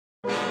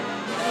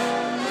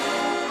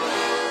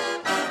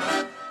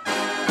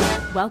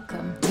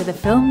Welcome to the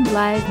Filmed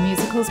Live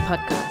Musicals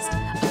podcast,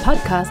 a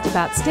podcast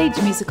about stage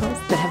musicals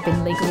that have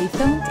been legally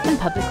filmed and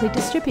publicly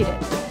distributed.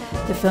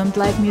 The Filmed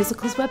Live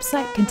Musicals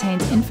website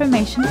contains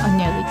information on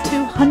nearly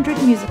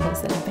 200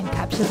 musicals that have been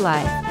captured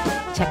live.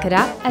 Check it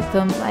out at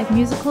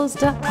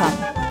filmedlivemusicals.com.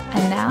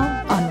 And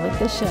now, on with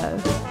the show.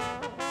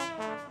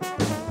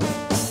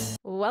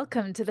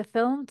 Welcome to the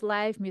Filmed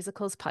Live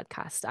Musicals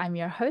podcast. I'm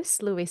your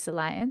host, Luisa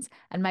Lyons,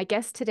 and my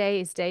guest today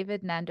is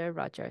David Nando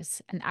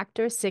Rodgers, an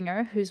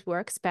actor-singer whose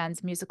work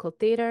spans musical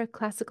theater,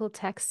 classical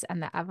texts,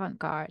 and the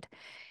avant-garde.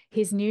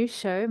 His new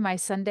show, My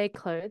Sunday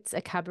Clothes,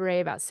 a cabaret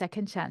about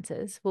second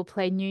chances, will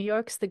play New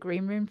York's The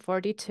Green Room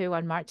 42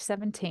 on March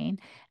 17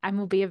 and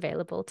will be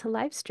available to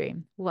live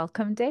stream.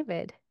 Welcome,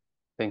 David.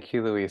 Thank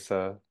you,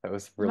 Luisa. That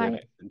was a really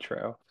nice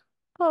intro.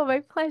 Oh,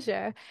 my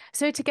pleasure.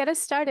 So to get us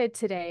started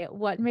today,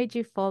 what made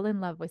you fall in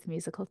love with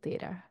musical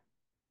theater?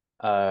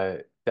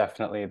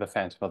 Definitely The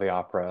Phantom of the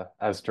Opera,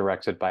 as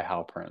directed by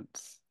Hal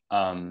Prince.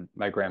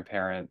 My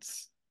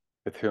grandparents,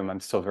 with whom I'm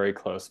still very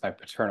close, my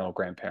paternal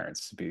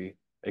grandparents to be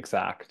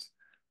exact,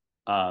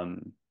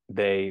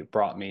 they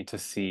brought me to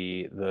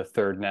see the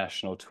Third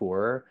National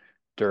Tour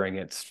during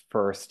its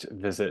first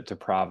visit to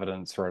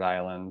Providence, Rhode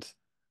Island,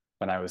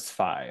 when I was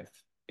 5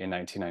 in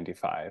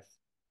 1995.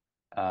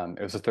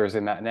 It was a Thursday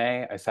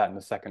matinee. I sat in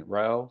the second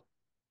row.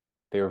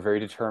 They were very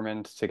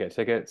determined to get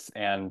tickets,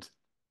 and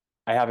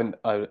I have an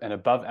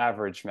above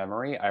average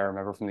memory. I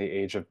remember from the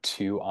age of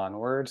 2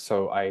 onward,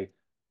 so I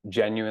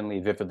genuinely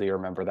vividly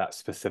remember that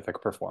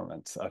specific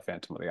performance of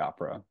Phantom of the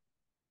Opera.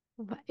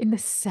 In the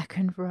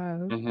second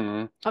row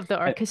Mm-hmm. of the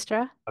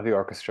orchestra? Of the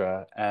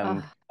orchestra.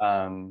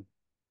 Oh.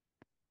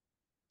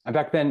 And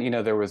back then,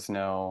 there was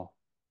no,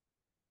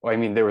 well, I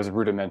mean, there was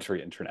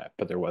rudimentary internet,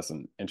 but there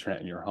wasn't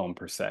internet in your home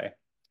per se.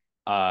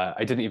 I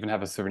didn't even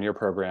have a souvenir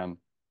program,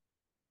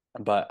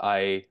 but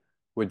I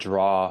would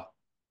draw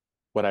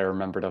what I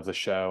remembered of the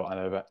show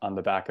on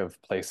the back of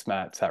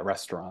placemats at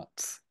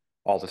restaurants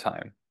all the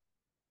time.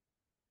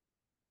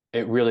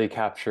 It really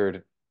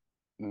captured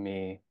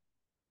me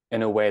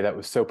in a way that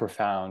was so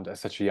profound at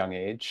such a young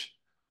age.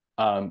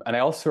 And I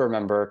also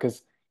remember,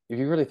 because if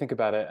you really think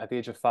about it, at the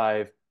age of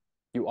 5,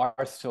 you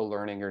are still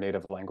learning your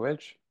native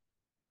language.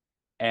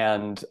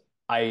 And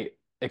I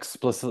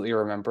explicitly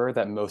remember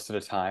that most of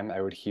the time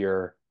I would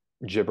hear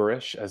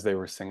gibberish as they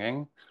were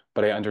singing,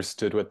 but I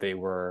understood what they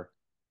were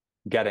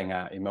getting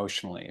at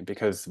emotionally,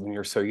 because when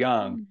you're so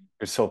young,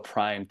 you're so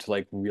primed to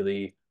like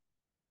really,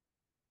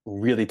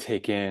 really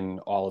take in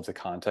all of the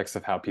context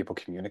of how people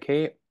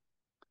communicate.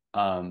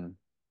 Um,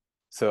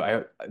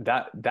 so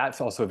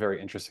that's also a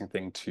very interesting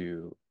thing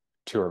to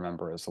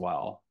remember as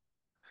well.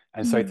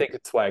 And so I Mm. think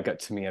it's why it got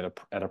to me at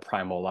a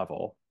primal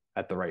level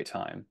at the right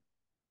time.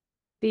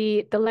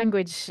 The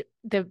language,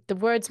 the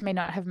words may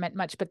not have meant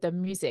much, but the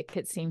music,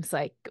 it seems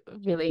like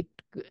really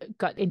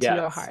got into your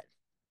Yes, heart.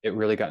 it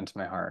really got into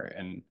my heart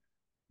and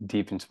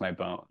deep into my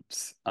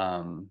bones.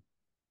 And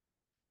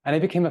I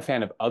became a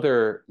fan of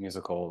other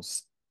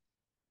musicals,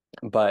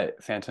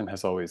 but Phantom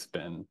has always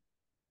been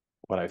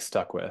what I've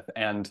stuck with.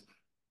 And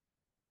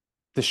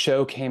the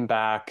show came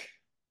back,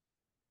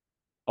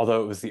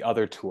 although it was the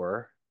other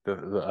tour,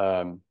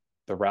 the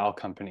RAL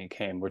company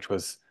came, which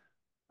was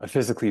a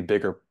physically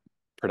bigger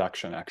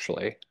production,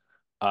 actually.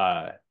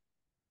 Uh,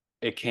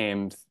 it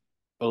came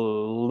a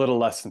little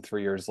less than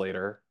 3 years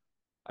later.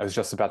 I was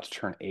just about to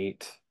turn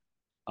 8.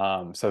 So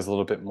I was a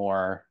little bit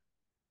more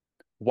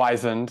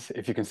wizened,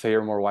 if you can say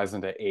you're more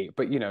wizened at 8,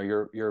 but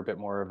you're a bit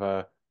more of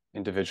a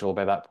individual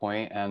by that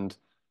point. And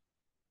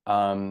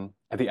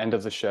at the end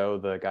of the show,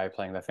 the guy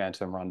playing the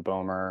Phantom, Ron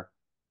Bomer,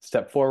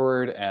 stepped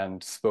forward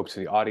and spoke to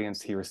the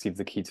audience. He received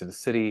the key to the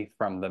city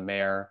from the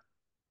mayor,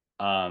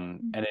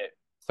 and it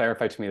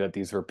clarified to me that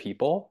these were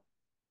people.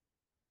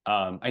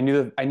 I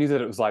knew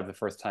that it was live the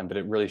first time, but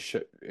it really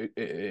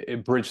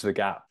it bridged the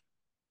gap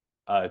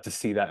to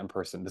see that in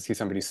person, to see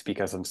somebody speak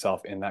as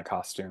himself in that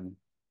costume,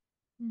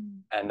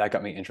 Mm. and that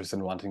got me interested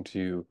in wanting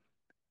to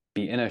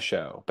be in a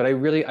show. But I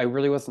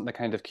really wasn't the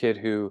kind of kid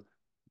who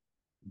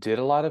did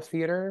a lot of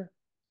theater.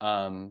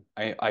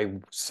 I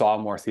saw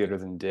more theater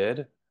than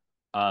did.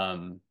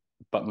 Um,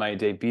 but my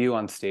debut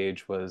on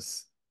stage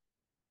was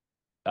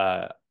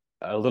uh,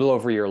 a little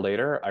over a year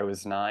later. I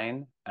was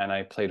 9, and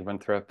I played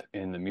Winthrop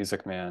in The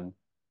Music Man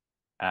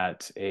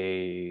at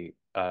a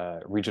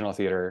regional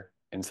theater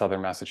in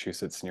southern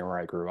Massachusetts near where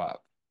I grew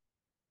up.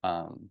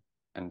 Um,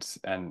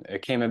 and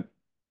it came at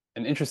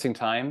an interesting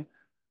time.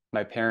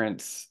 My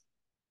parents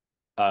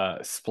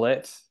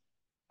split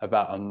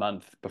about a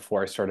month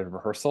before I started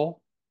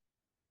rehearsal.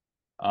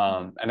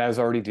 And I was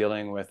already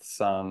dealing with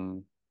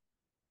some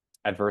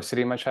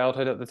adversity in my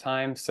childhood at the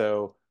time,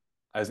 so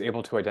I was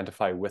able to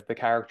identify with the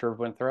character of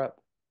Winthrop.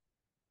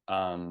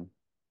 Um,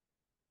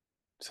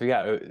 so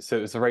yeah, so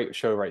it was the right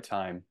show, right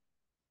time.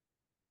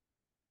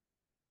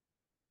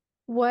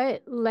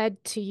 What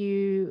led to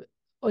you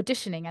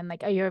auditioning, and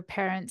like are your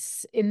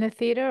parents in the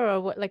theater, or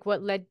what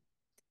led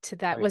to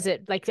that? Oh Was yeah.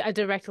 it like a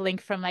direct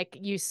link from like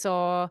you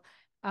saw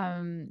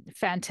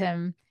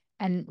Phantom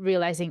and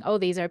realizing, oh,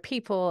 these are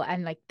people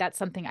and like that's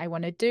something I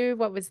want to do?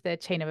 What was the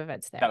chain of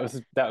events there?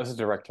 That was a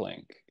direct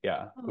link.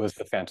 Yeah, it Oh. was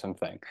the Phantom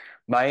thing.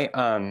 My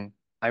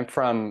I'm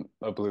from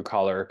a blue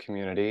collar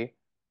community.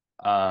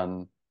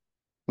 Um,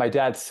 my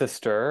dad's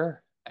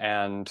sister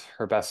and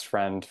her best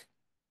friend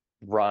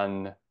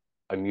run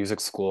a music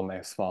school in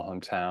my small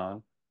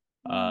hometown.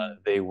 Mm.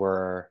 They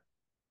were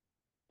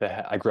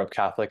I grew up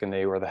Catholic, and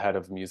they were the head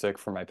of music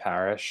for my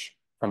parish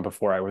from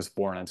before I was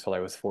born until I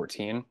was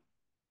 14.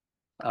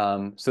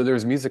 So there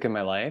was music in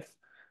my life,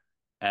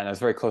 and I was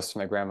very close to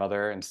my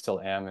grandmother and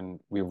still am, and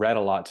we read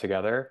a lot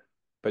together,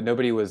 but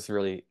nobody was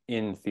really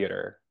in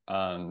theater.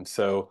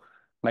 So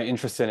my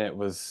interest in it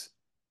was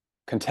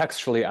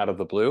contextually out of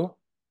the blue.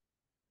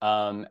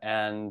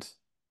 And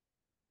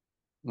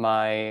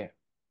my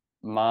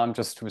mom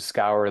just would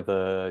scour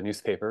the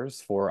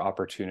newspapers for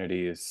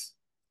opportunities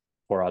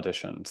for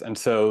auditions. And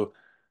so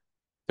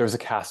there was a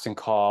casting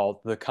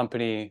call. The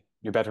company,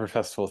 New Bedford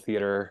Festival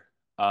Theater,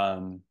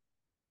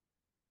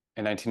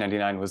 in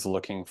 1999 was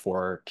looking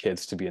for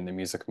kids to be in The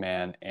Music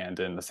Man and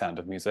in The Sound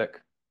of Music.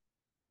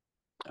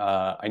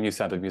 I knew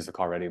Sound of Music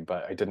already,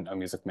 but I didn't know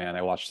Music Man.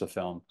 I watched the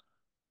film.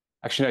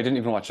 Actually, no, I didn't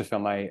even watch the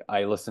film.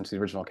 I listened to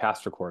the original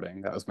cast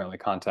recording. That was my only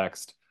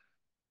context.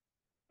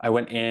 I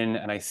went in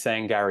and I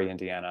sang Gary,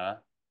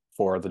 Indiana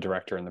for the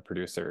director and the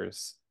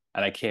producers.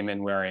 And I came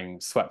in wearing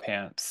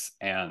sweatpants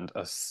and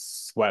a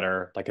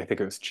sweater, like I think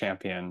it was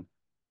Champion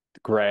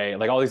gray.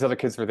 Like all these other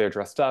kids were there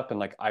dressed up, and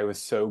like I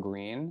was so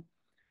green.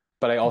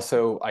 But I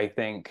also, I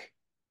think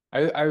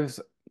I was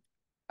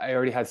I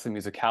already had some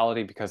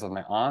musicality because of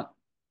my aunt.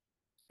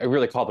 I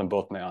really call them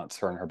both my aunts,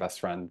 her and her best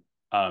friend.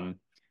 Um,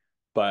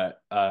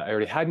 but I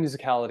already had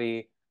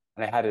musicality,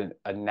 and I had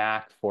a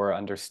knack for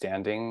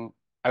understanding.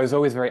 I was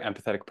always a very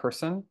empathetic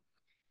person,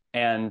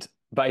 and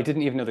but I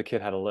didn't even know the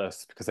kid had a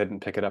lisp because I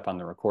didn't pick it up on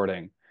the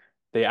recording.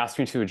 They asked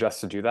me to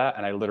adjust to do that,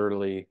 and I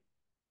literally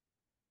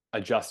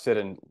adjusted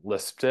and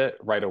lisped it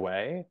right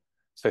away.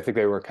 So I think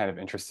they were kind of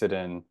interested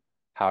in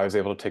how I was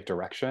able to take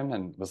direction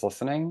and was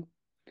listening.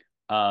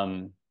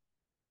 Um,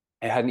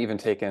 I hadn't even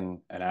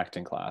taken an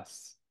acting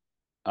class.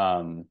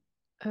 Um,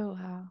 Oh,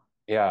 wow.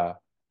 yeah.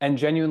 And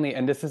genuinely,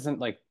 and this isn't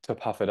like to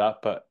puff it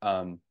up, but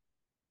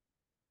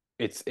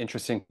it's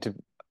interesting to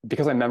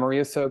because my memory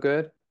is so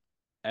good,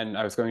 and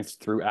I was going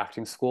through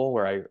acting school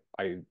where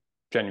I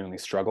genuinely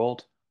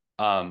struggled.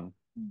 Um,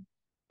 Mm.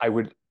 I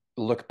would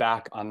look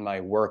back on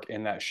my work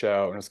in that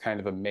show and was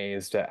kind of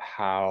amazed at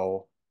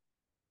how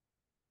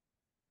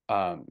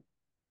um,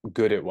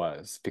 good it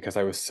was because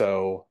I was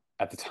so,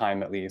 at the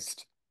time at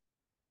least,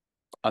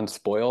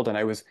 unspoiled. And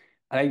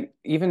I,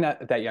 even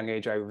at that young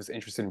age, I was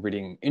interested in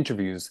reading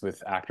interviews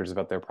with actors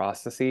about their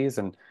processes.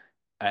 And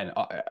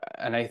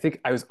I think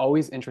I was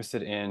always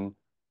interested in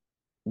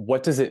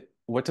what does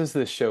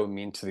this show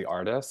mean to the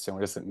artist and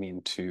what does it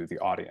mean to the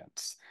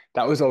audience?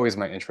 That was always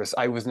my interest.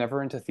 I was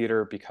never into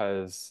theater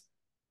because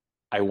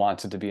I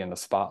wanted to be in the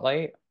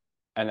spotlight,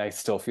 and I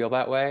still feel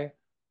that way.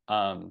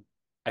 Um,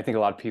 I think a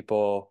lot of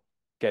people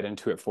get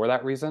into it for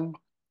that reason.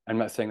 I'm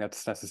not saying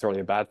that's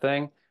necessarily a bad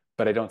thing,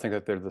 but I don't think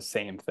that they're the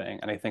same thing.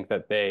 And I think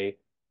that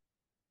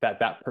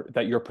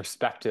that your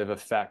perspective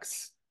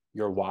affects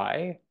your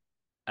why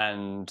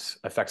and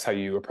affects how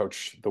you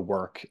approach the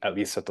work, at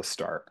least at the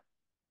start.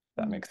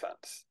 That Mm. makes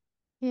sense.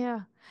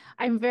 Yeah.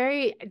 I'm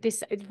very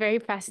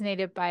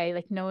fascinated by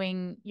like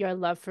knowing your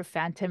love for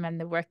Phantom and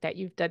the work that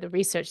you've done, the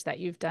research that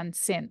you've done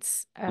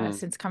Mm.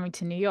 since coming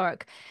to New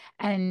York,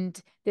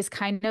 and this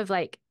kind of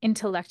like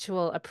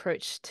intellectual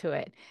approach to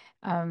it.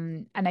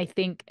 And I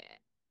think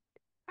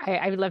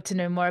I would love to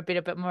know more a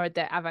bit more of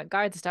the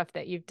avant-garde stuff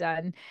that you've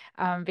done,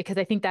 because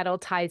I think that all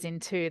ties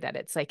into that.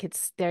 It's like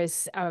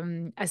there's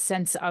a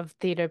sense of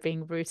theater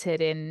being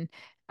rooted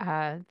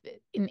uh,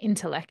 in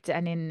intellect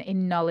and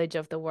in knowledge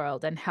of the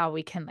world and how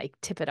we can like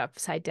tip it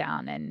upside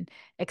down and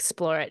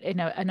explore it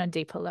in a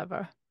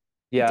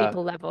Yeah, deeper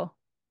level.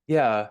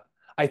 yeah.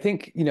 I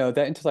think,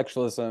 that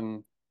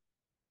intellectualism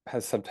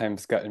has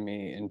sometimes gotten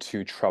me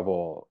into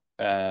trouble.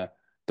 The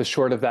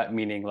short of that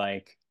meaning,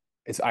 like,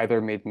 it's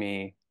either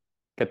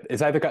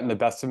gotten the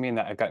best of me and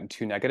that I've gotten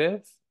too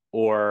negative,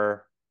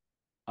 or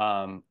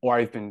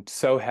I've been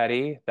so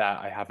heady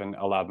that I haven't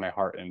allowed my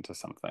heart into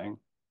something.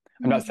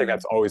 I'm not saying Hmm.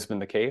 that's always been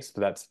the case,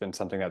 but that's been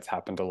something that's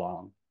happened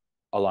along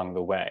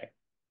the way.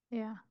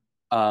 Yeah.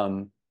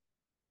 Um,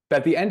 but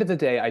at the end of the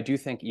day, I do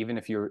think even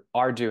if you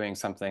are doing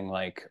something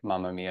like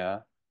Mamma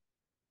Mia,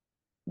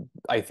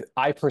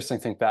 I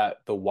personally think that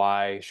the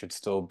why should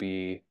still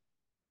be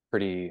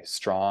pretty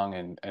strong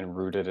and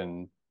rooted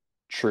in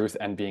truth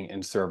and being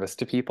in service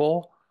to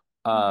people.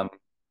 Mm. Um,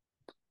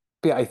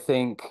 but yeah, I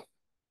think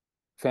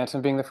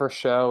Phantom being the first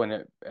show and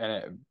it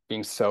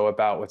being so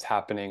about what's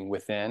happening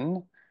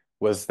within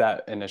was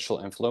that initial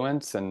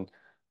influence, and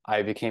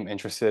I became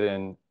interested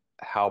in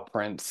how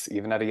Prince,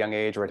 even at a young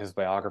age, read his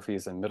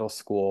biographies in middle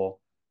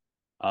school,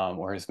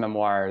 or his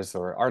memoirs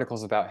or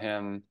articles about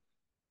him.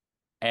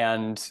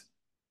 And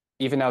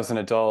even as an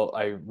adult,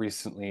 I've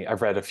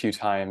read a few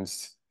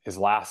times his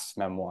last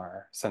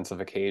memoir, Sense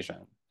of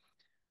Occasion.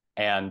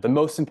 And the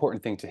most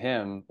important thing to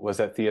him was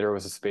that theater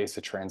was a space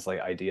to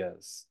translate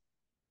ideas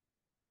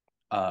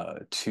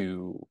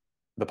to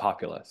the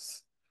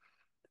populace.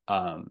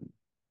 Um,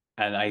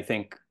 and I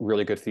think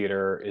really good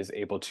theater is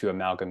able to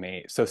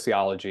amalgamate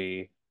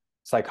sociology,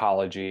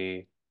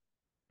 psychology,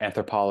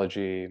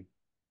 anthropology,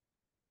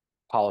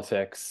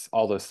 politics,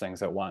 all those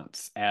things at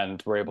once.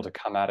 And we're able to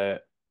come at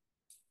it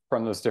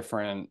from those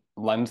different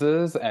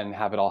lenses and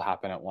have it all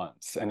happen at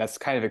once. And that's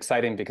kind of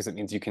exciting because it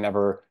means you can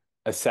never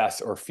assess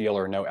or feel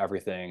or know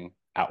everything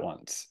at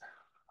once.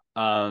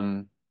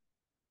 Um,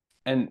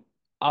 and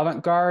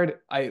avant-garde,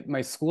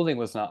 my schooling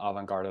was not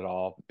avant-garde at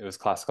all. It was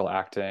classical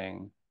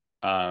acting.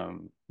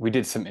 We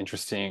did some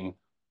interesting,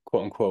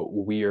 quote unquote,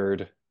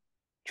 weird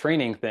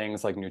training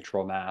things like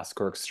neutral mask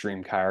or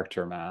extreme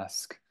character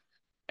mask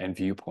and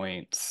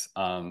viewpoints,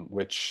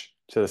 which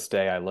to this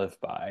day I live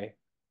by.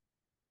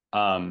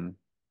 Um,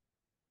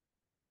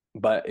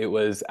 but it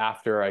was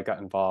after I got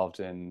involved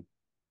in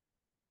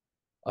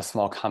a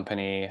small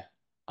company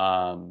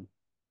um,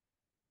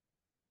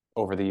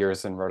 over the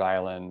years in Rhode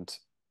Island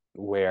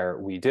where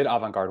we did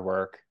avant-garde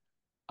work.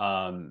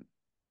 Um,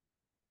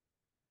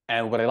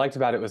 and what I liked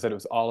about it was that it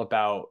was all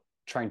about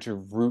trying to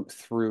root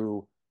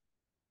through.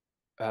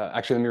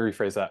 Actually, let me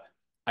rephrase that.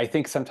 I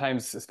think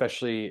sometimes,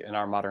 especially in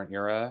our modern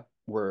era,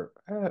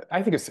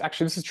 I think it's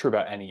actually this is true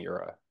about any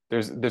era.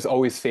 There's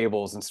always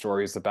fables and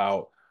stories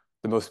about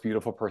the most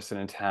beautiful person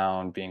in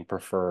town being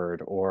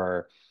preferred,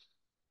 or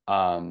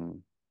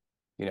um,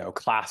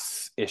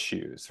 class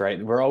issues,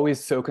 right? We're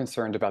always so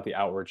concerned about the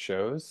outward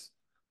shows,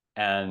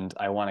 and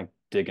I want to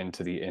dig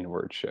into the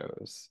inward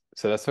shows.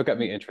 So that's what got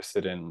me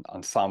interested in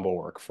ensemble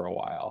work for a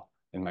while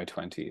in my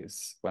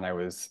 20s when I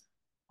was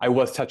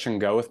touch and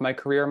go with my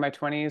career in my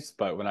 20s,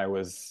 but when I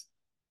was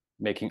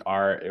making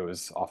art, it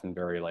was often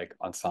very like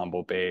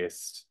ensemble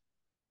based.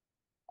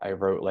 I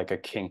wrote like a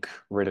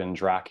kink-ridden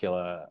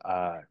Dracula,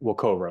 well,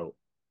 co-wrote.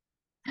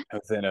 I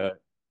was in a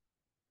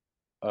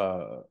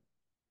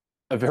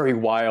a very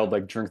wild,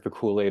 like drink the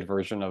Kool-Aid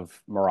version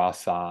of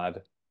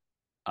Marasad.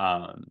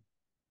 Um,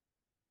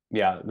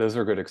 yeah, those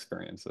were good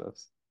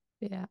experiences.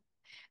 Yeah.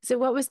 So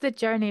what was the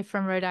journey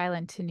from Rhode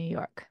Island to New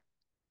York?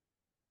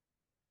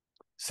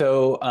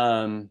 So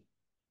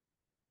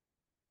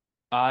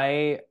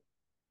I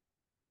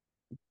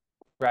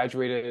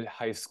graduated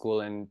high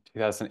school in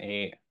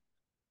 2008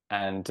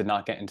 and did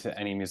not get into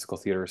any musical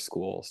theater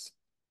schools.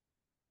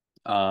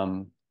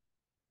 Um,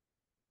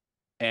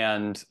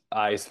 and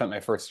I spent my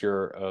first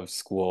year of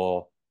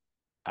school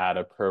at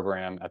a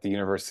program at the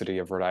University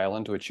of Rhode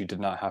Island, which you did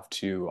not have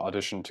to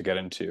audition to get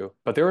into.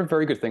 But there were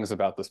very good things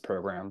about this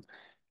program,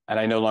 and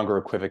I no longer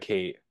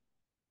equivocate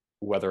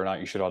whether or not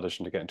you should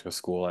audition to get into a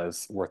school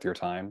as worth your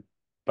time.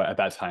 But at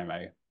that time,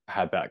 I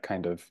had that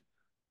kind of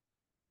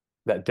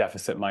that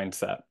deficit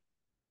mindset.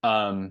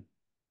 Um,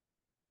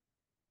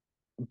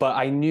 but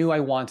I knew I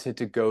wanted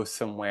to go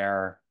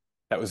somewhere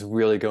that was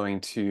really going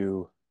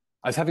to.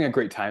 I was having a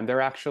great time there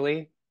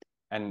actually,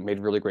 and made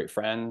really great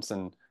friends,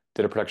 and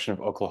did a production of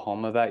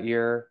Oklahoma that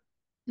year.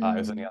 I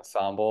was in the Mm.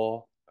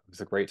 ensemble. It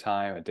was a great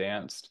time. I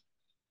danced.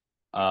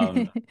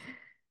 Um,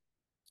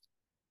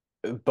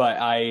 but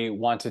I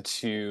wanted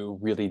to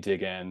really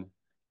dig in,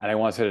 and I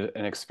wanted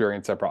an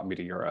experience that brought me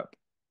to Europe.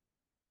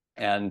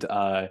 And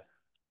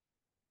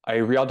I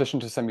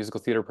re-auditioned to some musical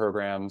theater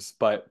programs,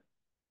 but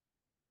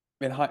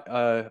I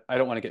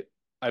don't want to get,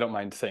 I don't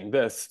mind saying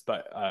this,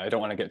 but I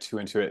don't want to get too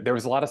into it. There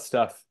was a lot of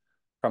stuff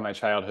from my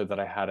childhood that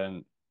I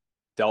hadn't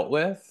dealt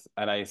with,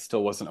 and I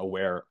still wasn't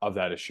aware of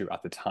that issue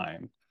at the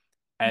time.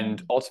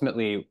 And Mm.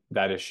 ultimately,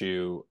 that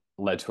issue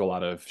led to a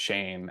lot of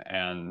shame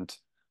and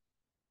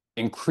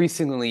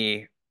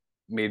increasingly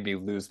made me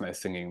lose my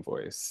singing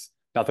voice.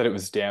 Not that it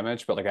was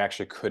damaged, but like I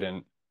actually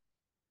couldn't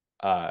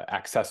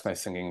access my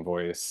singing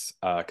voice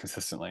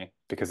consistently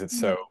because it's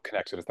so Mm.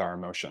 connected with our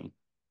emotion.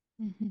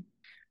 Mhm.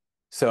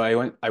 So I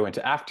went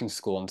to acting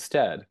school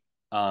instead.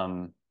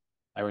 Um,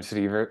 I went to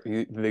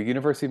the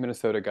University of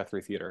Minnesota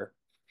Guthrie Theater,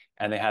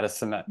 and they had a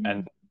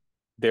and Mm.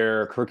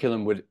 their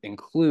curriculum would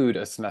include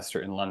a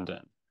semester in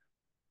London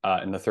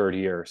in the third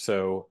year.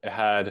 So it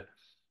had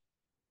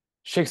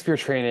Shakespeare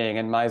training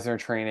and Meisner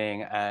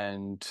training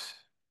and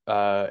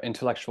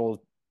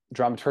intellectual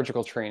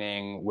dramaturgical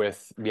training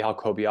with Michał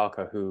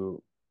Kobialka,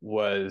 who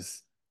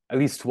was, at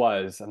least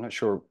was, I'm not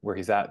sure where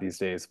he's at these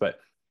days, but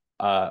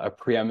a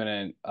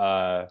preeminent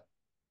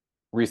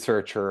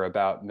researcher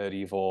about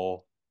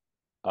medieval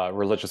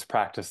religious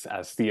practice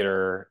as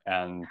theater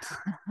and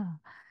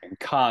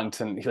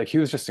Kant, and like he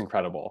was just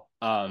incredible.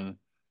 So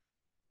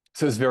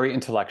it was very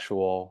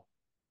intellectual,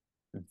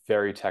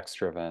 very text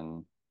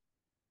driven,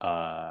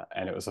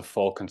 and it was a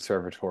full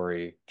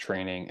conservatory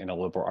training in a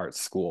liberal arts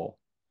school.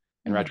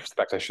 In Mm.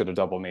 retrospect, I should have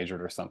double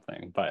majored or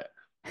something, but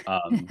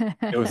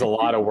it was a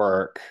lot of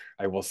work,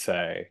 I will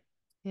say.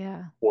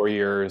 Yeah. 4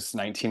 years,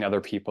 19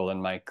 other people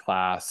in my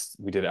class.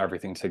 We did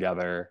everything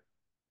together.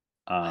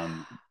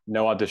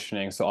 No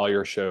auditioning, so all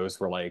your shows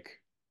were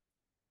like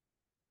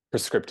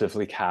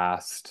prescriptively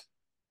cast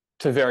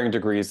to varying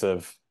degrees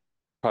of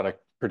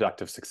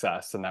productive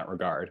success in that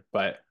regard.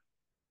 But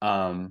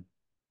Um,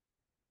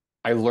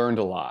 I learned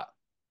a lot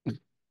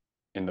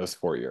in those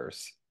 4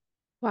 years.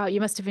 Wow,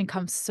 you must have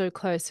become so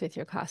close with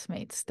your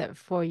classmates that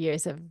 4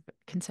 years of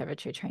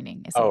conservatory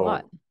training is a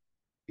lot. Oh,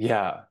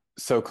 yeah,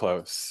 so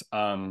close.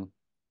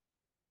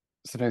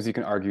 Sometimes you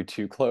can argue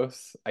too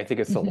close. I think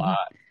it's a lot.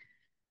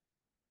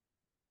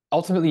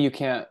 Ultimately, you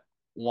can't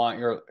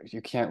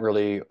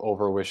really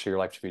over wish your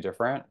life to be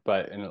different,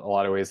 but in a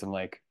lot of ways, I'm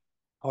like,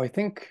 oh, I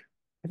think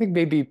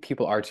maybe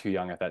people are too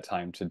young at that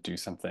time to do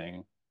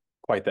something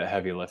quite that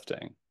heavy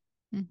lifting,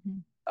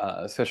 Mhm.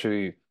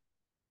 especially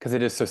because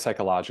it is so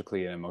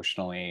psychologically and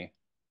emotionally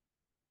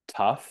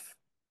tough.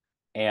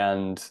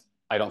 And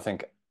I don't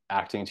think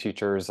acting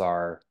teachers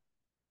are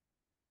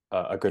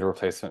a good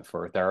replacement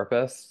for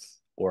therapists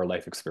or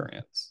life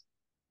experience.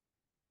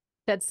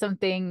 That's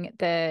something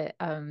the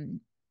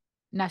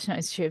National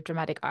Institute of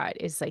Dramatic Art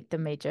is like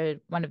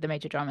one of the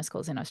major drama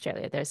schools in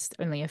Australia. There's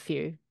only a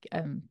few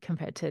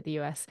compared to the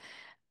US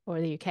or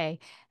the UK.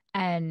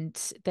 And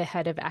the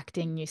head of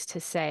acting used to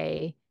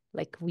say,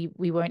 like,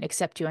 we won't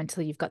accept you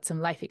until you've got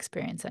some life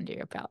experience under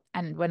your belt.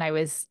 And when I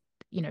was,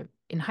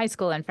 in high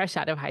school and fresh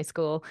out of high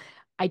school,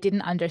 I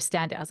didn't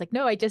understand it. I was like,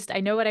 no, I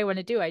know what I want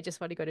to do. I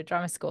just want to go to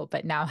drama school.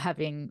 But now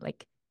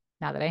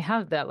that I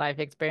have that life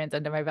experience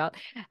under my belt,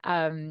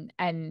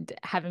 and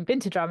having been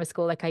to drama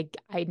school, like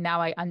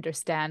I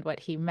understand what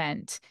he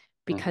meant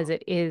because Mhm.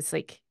 it is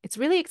like it's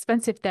really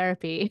expensive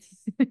therapy.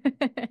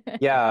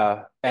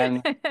 Yeah,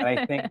 and I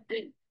think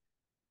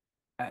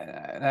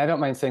and I don't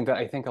mind saying that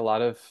I think a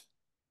lot of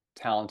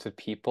talented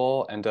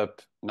people end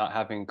up not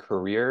having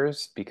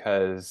careers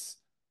because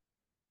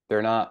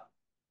they're not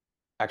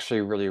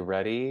actually really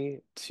ready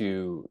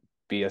to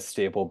be a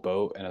stable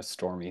boat in a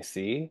stormy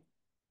sea.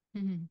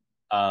 Mhm.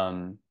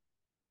 Um,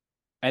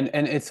 and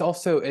it's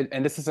also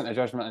and this isn't a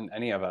judgment on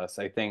any of us.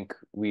 I think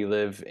we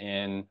live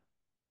in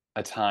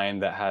a time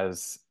that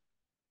has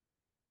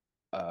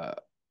uh,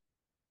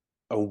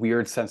 a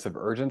weird sense of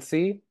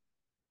urgency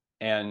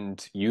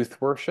and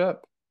youth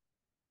worship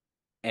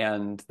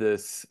and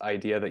this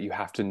idea that you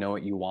have to know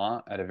what you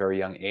want at a very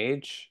young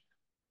age.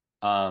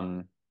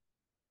 Um,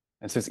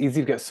 and so it's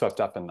easy to get swept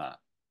up in that,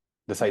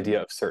 this Mhm.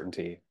 idea of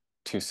certainty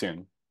too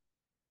soon.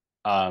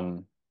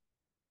 Um,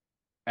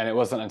 and it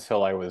wasn't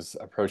until I was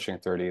approaching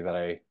 30 that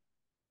I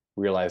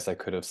realized I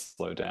could have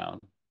slowed down.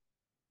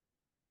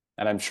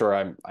 And I'm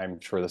sure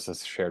this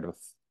is shared with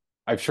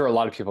I'm sure a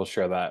lot of people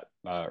share that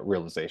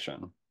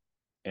realization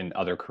in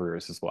other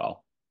careers as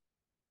well.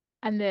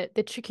 And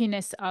the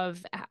trickiness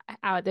of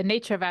the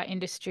nature of our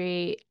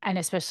industry, and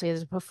especially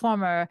as a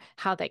performer,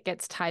 how that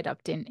gets tied up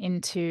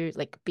into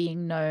like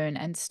being known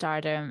and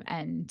stardom,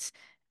 and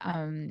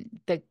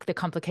the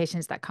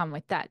complications that come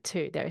with that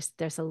too.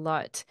 There's a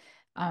lot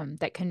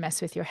that can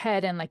mess with your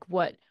head, and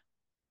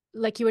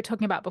like you were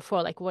talking about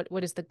before, like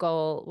what is the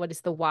goal? What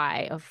is the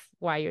why of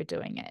why you're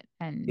doing it?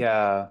 And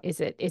Yeah, is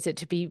it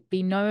to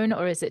be known,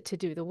 or is it to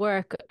do the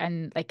work?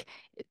 And like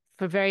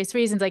for various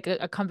reasons, like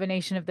a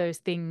combination of those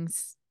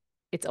things,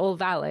 it's all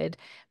valid.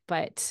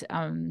 But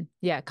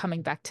yeah,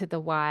 coming back to the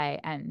why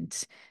and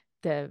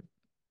the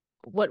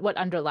what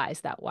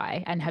underlies that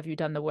why, and have you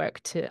done the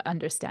work to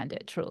understand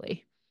it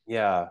truly?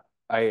 yeah,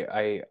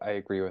 I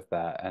agree with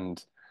that.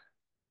 And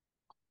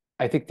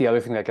I think the other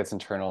thing that gets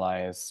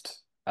internalized,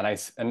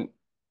 and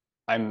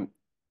I'm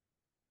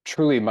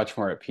truly much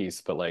more at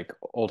peace, but like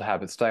old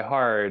habits die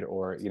hard,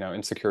 or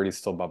insecurities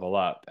still bubble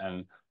up,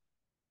 and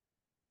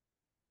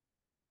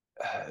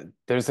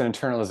there's an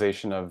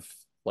internalization of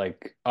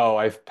like, oh,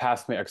 I've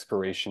passed my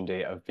expiration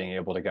date of being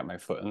able to get my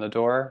foot in the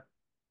door.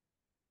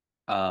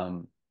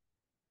 Um,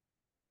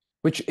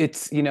 which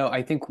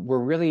I think we're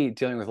really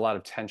dealing with a lot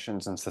of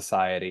tensions in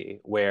society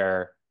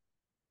where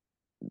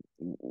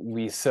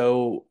we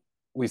so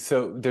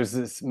there's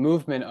this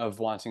movement of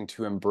wanting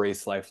to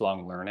embrace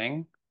lifelong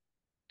learning.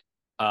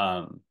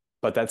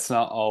 But that's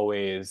not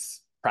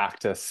always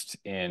practiced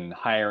in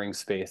hiring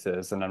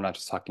spaces, and I'm not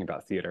just talking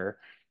about theater.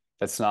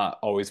 That's not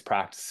always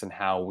practiced in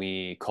how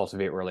we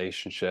cultivate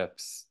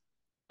relationships.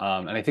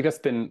 And I think that's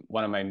been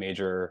one of my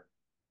major,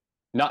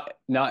 not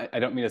I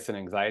don't mean this in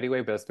an anxiety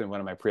way, but it's been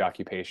one of my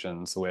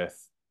preoccupations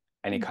with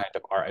any kind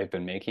of art I've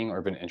been making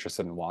or been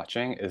interested in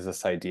watching is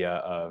this idea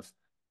of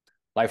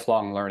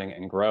lifelong learning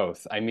and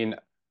growth. I mean,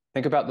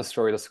 think about the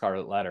story of the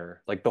Scarlet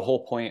Letter. Like the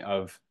whole point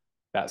of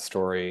that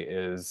story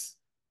is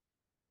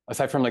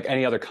aside from like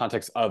any other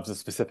context of the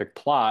specific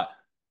plot,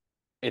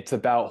 it's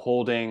about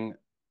holding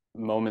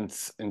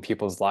moments in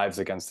people's lives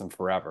against them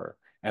forever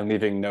and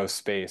leaving no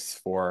space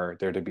for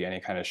there to be any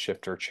kind of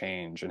shift or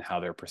change in how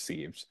they're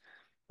perceived.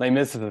 Les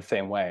Mis is the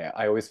same way.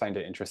 I always find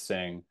it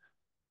interesting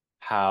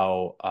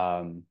how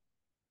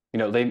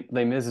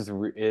Les Mis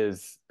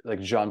is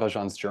like Jean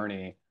Valjean's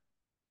journey.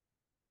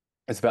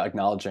 It's about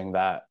acknowledging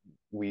that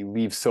we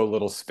leave so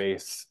little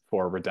space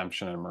for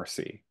redemption and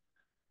mercy,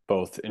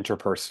 both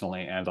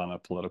interpersonally and on a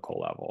political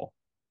level.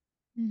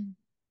 Mm.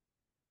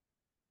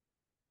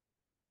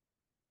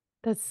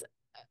 That's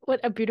what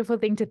a beautiful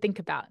thing to think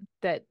about.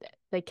 That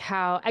like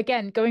how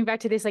again going back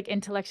to this like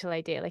intellectual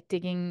idea, like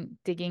digging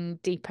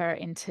deeper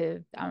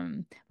into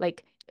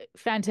like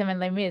Phantom and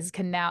Les Mis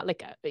can now,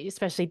 like,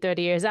 especially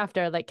 30 years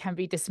after, like, can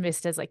be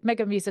dismissed as like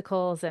mega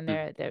musicals, and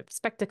Mm. they're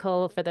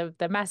spectacle for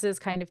the masses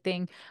kind of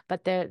thing.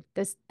 But the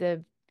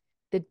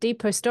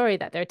deeper story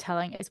that they're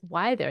telling is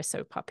why they're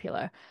so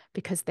popular,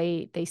 because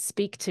they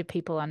speak to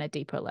people on a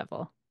deeper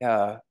level.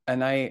 Yeah,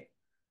 and I'm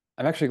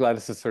actually glad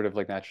this is sort of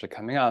like naturally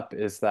coming up,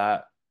 is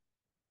that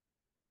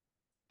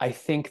I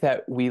think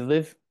that we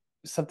live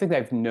something that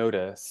I've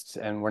noticed,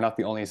 and we're not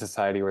the only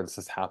society where this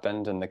has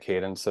happened, and the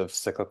cadence of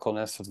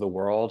cyclicalness of the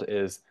world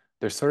is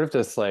there's sort of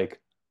this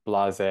like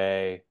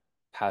blasé,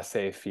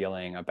 passé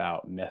feeling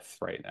about myth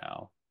right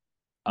now.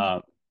 Mm.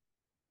 Um,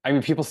 I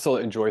mean, people still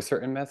enjoy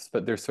certain myths,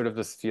 but there's sort of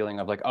this feeling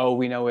of like, oh,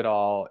 we know it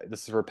all.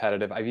 This is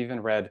repetitive. I've even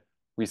read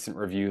recent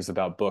reviews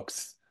about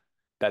books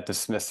that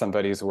dismiss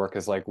somebody's work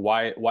as like,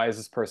 why is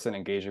this person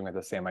engaging with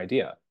the same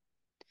idea?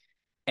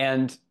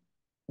 And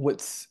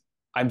what's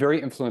I'm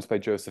very influenced by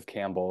Joseph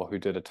Campbell, who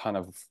did a ton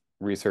of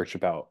research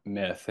about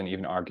myth and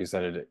even argues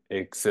that it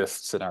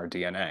exists in our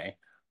DNA.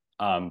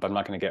 But I'm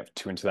not going to get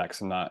too into that because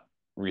I'm not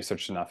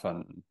researched enough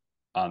on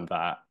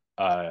that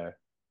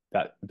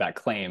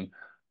claim.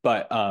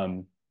 But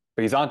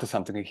he's onto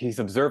something. He's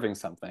observing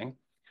something.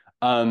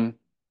 Um,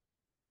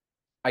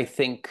 I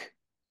think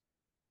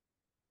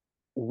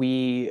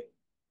we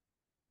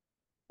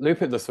let me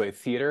put it this way: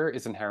 theater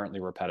is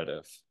inherently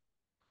repetitive.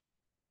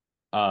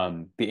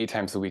 The 8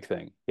 times a week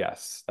thing,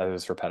 yes, that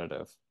is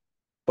repetitive.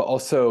 But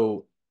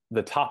also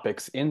the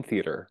topics in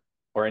theater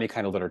or any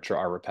kind of literature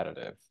are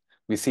repetitive.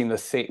 We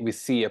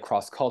see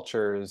across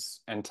cultures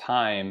and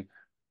time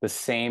the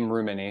same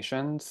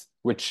ruminations,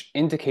 which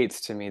indicates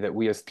to me that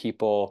we as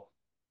people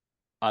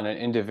on an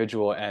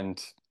individual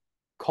and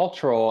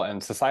cultural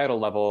and societal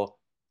level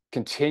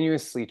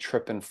continuously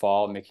trip and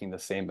fall, making the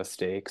same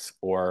mistakes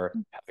or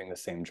having the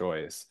same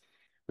joys,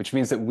 which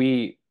means that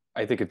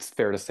I think it's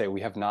fair to say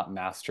we have not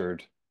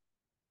mastered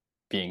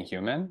being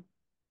human,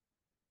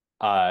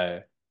 uh,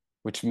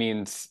 which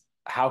means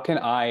how can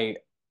I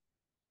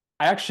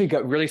actually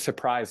got really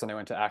surprised when I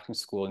went to acting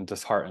school and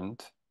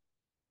disheartened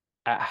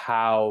at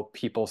how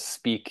people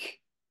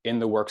speak in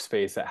the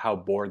workspace, at how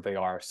bored they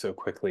are so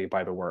quickly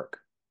by the work.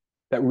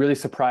 That really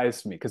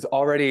surprised me because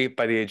already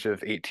by the age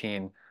of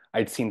 18,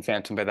 I'd seen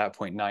Phantom by that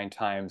point 9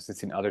 times. I'd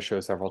seen other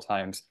shows several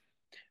times.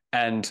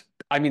 And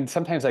I mean,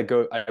 sometimes I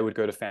would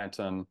go to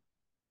Phantom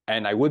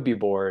and I would be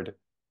bored,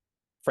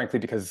 frankly,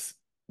 because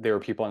there were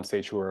people on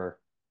stage who were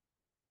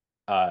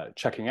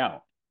checking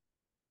out,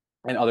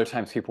 and other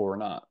times people were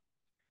not.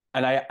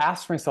 And I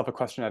asked myself a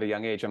question at a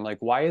young age. I'm like,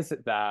 why is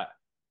it that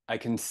I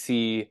can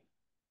see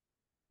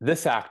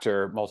this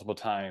actor multiple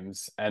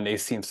times and they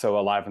seem so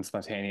alive and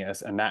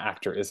spontaneous, and that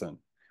actor isn't?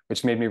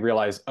 Which made me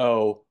realize,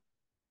 oh,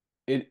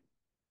 it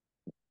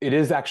it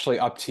is actually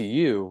up to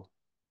you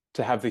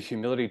to have the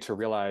humility to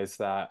realize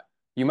that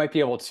you might be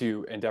able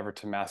to endeavor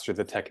to master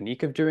the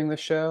technique of doing the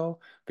show,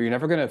 but you're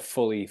never going to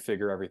fully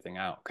figure everything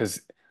out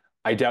because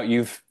I doubt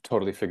you've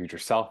totally figured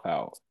yourself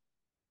out.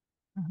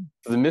 Mhm.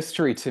 The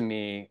mystery to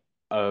me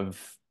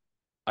of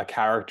a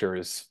character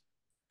is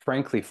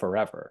frankly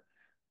forever.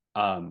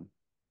 Um,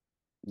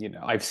 I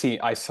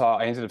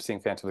ended up seeing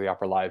Phantom of the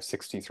Opera live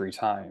 63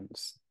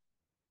 times.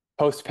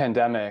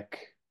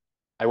 Post-pandemic,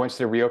 I went to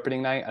the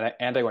reopening night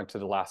and I went to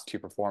the last two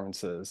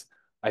performances.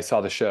 I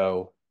saw the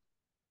show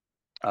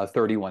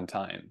 31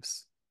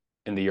 times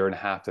in the year and a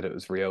half that it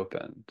was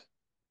reopened.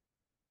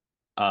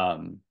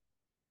 Um,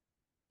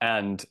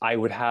 and I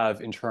would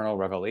have internal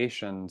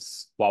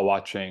revelations while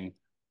watching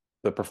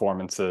the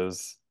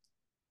performances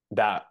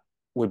that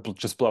would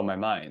just blow my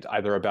mind,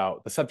 either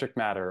about the subject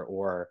matter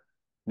or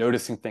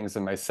noticing things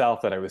in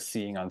myself that I was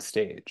seeing on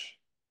stage.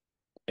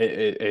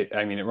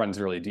 I mean, it runs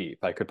really deep.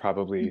 I could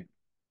probably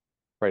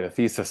write a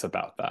thesis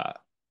about that.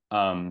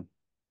 Um,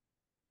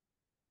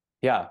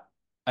 yeah,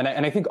 and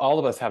I think all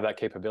of us have that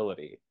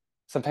capability.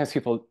 Sometimes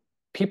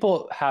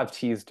people have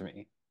teased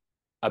me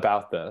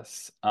about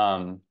this,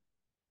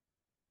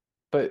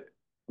 but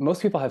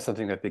most people have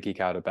something that they geek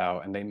out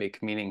about and they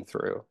make meaning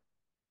through.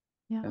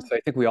 And Yeah. so I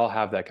think we all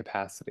have that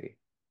capacity.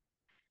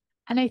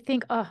 And I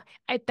think,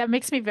 that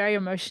makes me very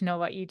emotional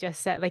what you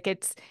just said. Like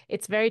it's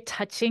very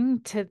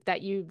touching to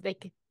that you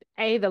like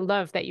the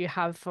love that you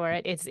have for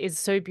it is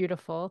so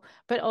beautiful.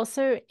 But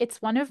also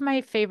it's one of my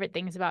favorite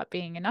things about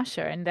being an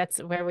usher. And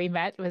that's where we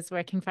met, was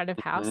working front of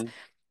house. Mhm.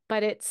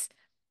 But it's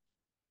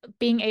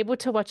being able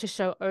to watch a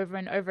show over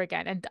and over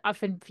again. And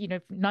often,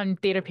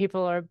 non-theater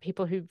people or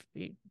people who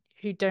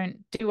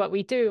don't do what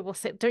we do will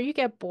say, don't you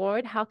get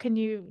bored? How can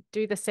you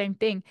do the same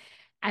thing?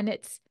 And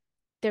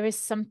there is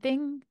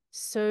something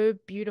so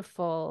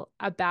beautiful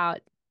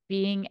about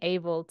being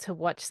able to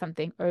watch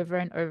something over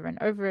and over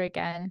and over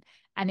again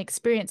and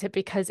experience it,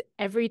 because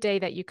every day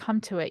that you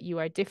come to it, you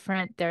are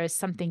different. There is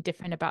something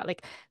different about,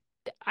 like,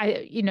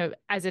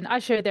 as an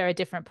usher, there are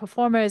different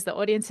performers, the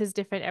audience is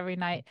different every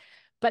night.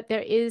 But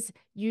there is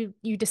you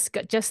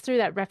discover, just through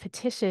that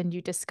repetition,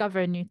 you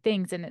discover new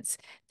things, and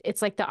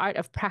it's like the art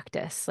of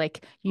practice.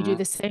 Like, you do Mhm.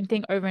 the same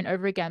thing over and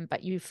over again,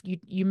 but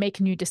you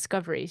make new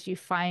discoveries. You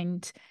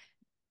find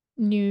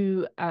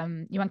new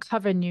you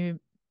uncover new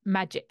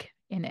magic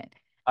in it.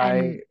 I,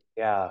 And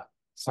yeah,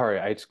 sorry,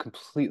 I just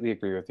completely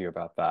agree with you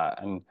about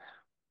that. And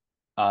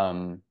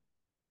um,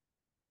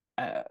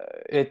 uh,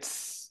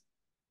 it's,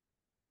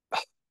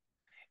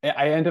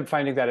 I end up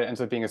finding that it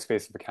ends up being a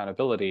space of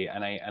accountability.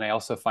 And I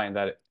also find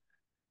that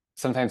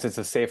sometimes it's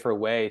a safer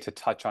way to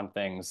touch on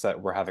things that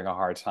we're having a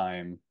hard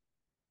time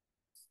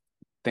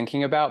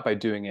thinking about by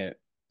doing it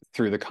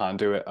through the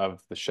conduit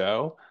of the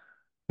show.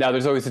 Now,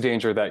 there's always a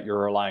danger that you're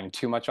relying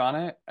too much on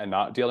it and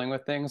not dealing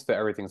with things, but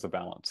everything's a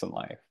balance in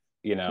life,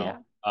 you yeah,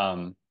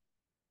 know?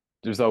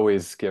 There's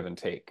always give and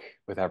take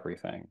with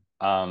everything.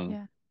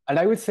 yeah. And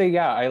I would say,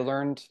 yeah, I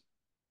learned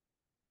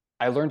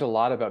a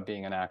lot about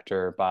being an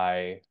actor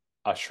by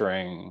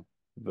ushering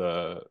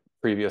the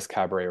previous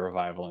cabaret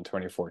revival in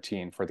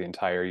 2014 for the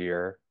entire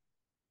year.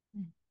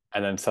 Mm.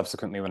 And then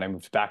subsequently, when I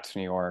moved back to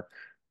New York,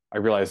 I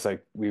realized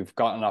like we've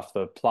gotten off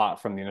the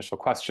plot from the initial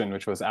question,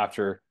 which was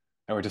after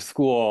I went to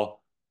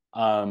school,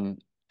 um,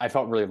 I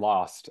felt really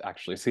lost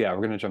actually. So yeah, we're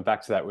going to jump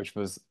back to that, which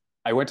was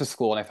I went to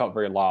school and I felt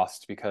very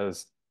lost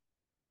because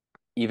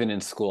even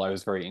in school, I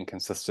was very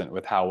inconsistent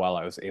with how well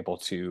I was able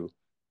to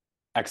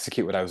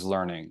execute what I was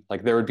learning.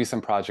 Like there would be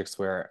some projects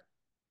where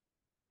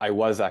I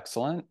was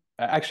excellent.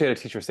 I actually had a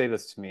teacher say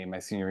this to me in my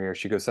senior year.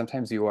 She goes,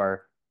 sometimes you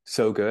are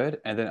so good,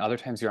 and then other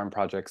times you're on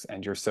projects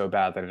and you're so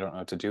bad that I don't know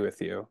what to do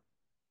with you.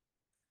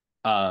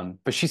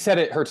 But she said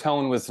it, her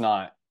tone was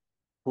not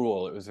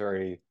cruel. It was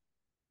very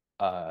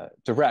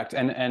direct.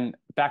 And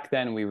back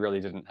then we really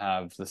didn't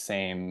have the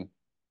same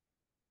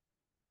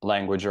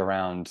language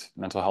around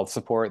mental health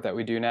support that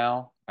we do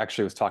now.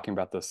 Actually, I was talking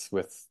about this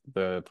with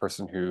the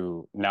person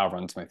who now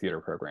runs my theater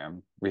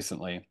program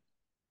recently.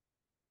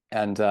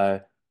 And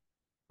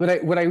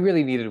what I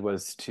really needed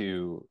was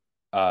to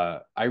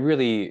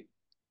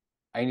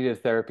I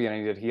needed therapy and I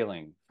needed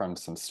healing from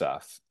some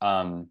stuff.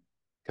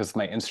 Because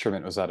my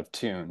instrument was out of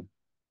tune.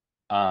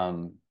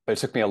 But it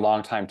took me a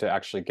long time to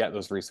actually get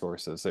those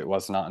resources. It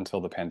was not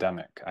until the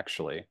pandemic,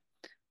 actually.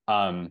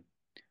 Um,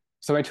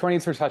 so my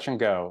 20s were touch and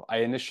go.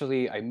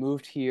 I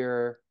moved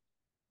here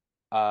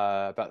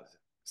about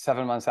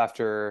 7 months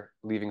after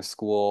leaving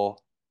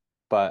school,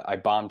 but I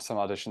bombed some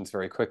auditions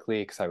very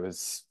quickly because I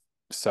was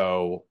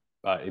so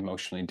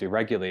emotionally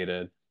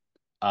deregulated.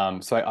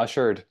 So I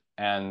ushered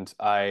and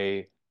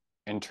I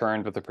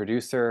interned with a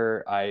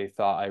producer. I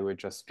thought I would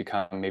just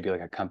become maybe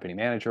like a company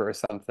manager or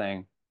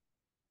something.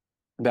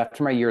 But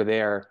after my year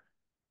there,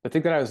 the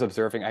thing that I was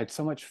observing, I had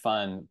so much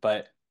fun,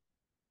 but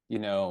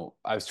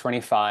I was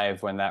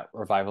 25 when that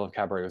revival of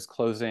cabaret was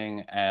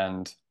closing,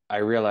 and I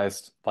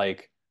realized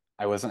like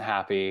I wasn't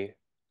happy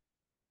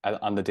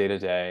on the day to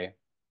day,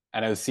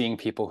 and I was seeing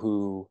people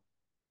who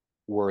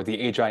were the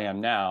age I am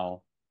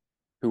now,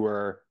 who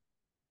were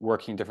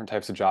working different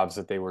types of jobs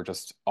that they were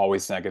just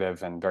always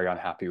negative and very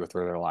unhappy with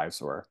where their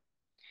lives were.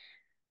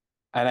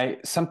 And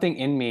something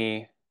in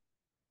me,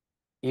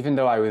 even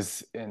though I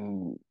was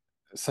in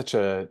such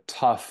a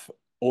tough,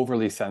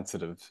 overly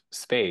sensitive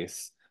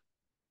space,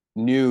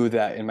 knew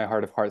that in my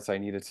heart of hearts I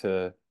needed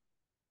to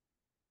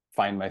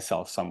find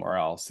myself somewhere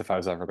else if I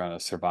was ever going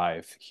to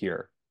survive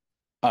here.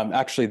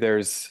 Actually,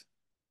 there's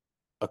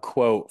a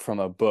quote from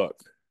a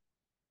book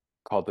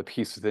called The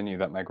Peace Within You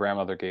that my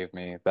grandmother gave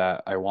me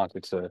that I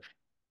wanted to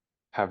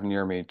have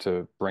near me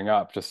to bring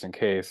up just in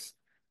case.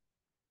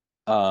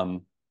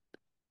 Um,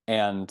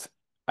 and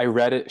I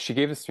read it. She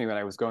gave this to me when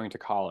I was going to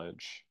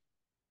college.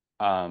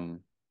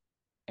 Um,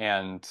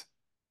 and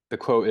the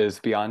quote is,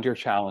 beyond your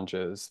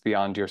challenges,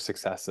 beyond your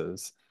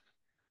successes,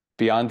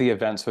 beyond the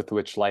events with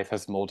which life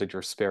has molded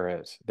your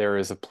spirit, there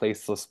is a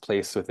placeless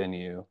place within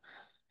you.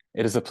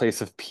 It is a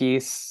place of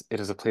peace. It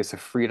is a place of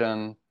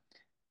freedom.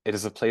 It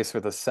is a place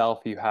where the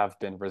self you have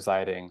been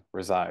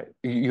reside.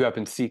 You have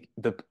been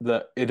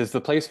it is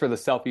the place where the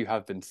self you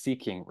have been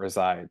seeking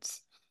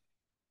resides.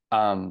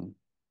 Um,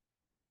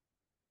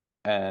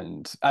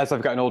 and as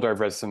I've gotten older,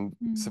 I've read some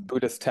Mm.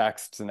 Buddhist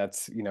texts, and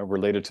that's,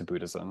 related to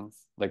Buddhism,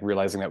 like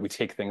realizing that we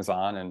take things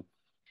on and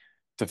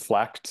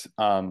deflect.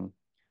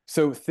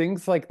 So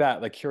things like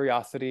that, like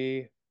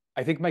curiosity,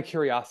 I think my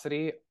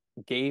curiosity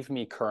gave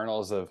me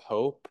kernels of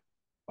hope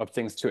of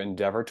things to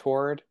endeavor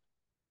toward,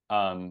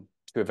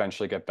 to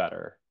eventually get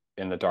better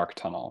in the dark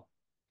tunnel.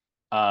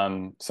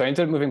 So I ended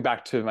up moving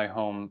back to my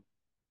home.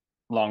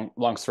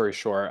 Long story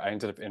short, I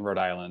ended up in Rhode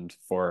Island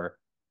for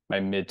my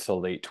mid to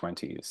late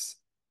 20s.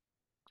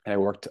 And I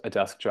worked a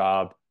desk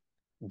job,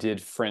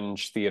 did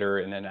fringe theater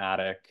in an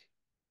attic,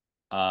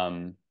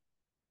 um,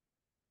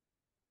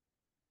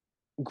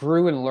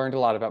 grew and learned a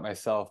lot about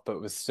myself, but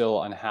was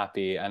still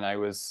unhappy. When I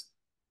was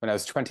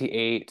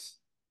 28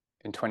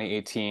 in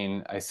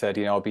 2018, I said,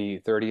 I'll be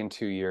 30 in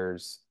 2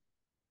 years.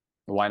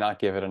 Why not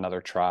give it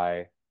another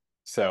try?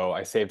 So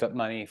I saved up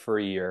money for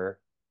a year,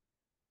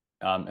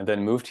 and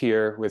then moved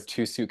here with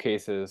two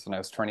suitcases when I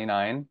was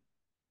 29.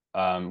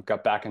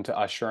 Got back into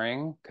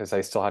ushering because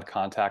I still had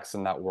contacts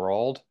in that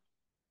world.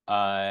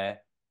 Uh,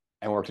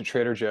 and worked at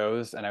Trader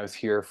Joe's, and I was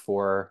here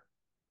for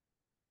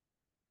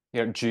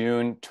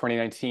June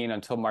 2019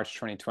 until March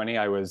 2020.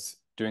 I was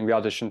doing the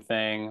audition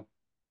thing.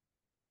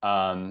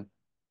 Um,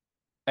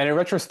 And in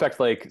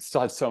retrospect, like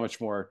still had so much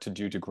more to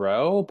do to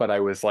grow, but I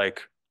was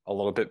like a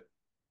little bit,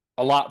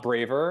 a lot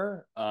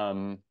braver.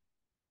 And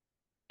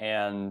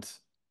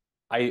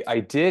I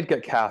did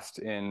get cast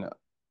in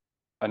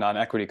a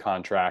non-equity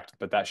contract,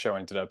 but that show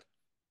ended up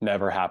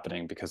never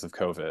happening because of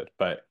COVID.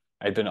 But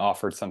I'd been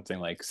offered something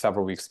like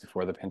several weeks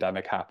before the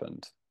pandemic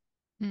happened.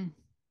 Mm.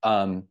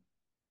 Um,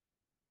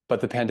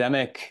 but the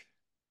pandemic,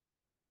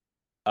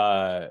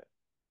 uh,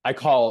 I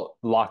call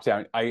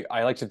lockdown,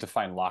 I like to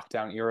define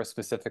lockdown era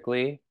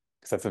specifically,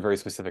 because that's a very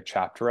specific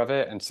chapter of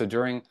it. And so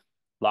during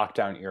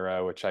lockdown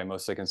era, which I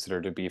mostly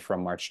consider to be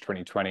from March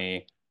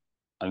 2020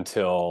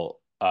 until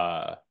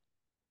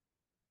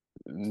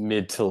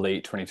mid to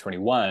late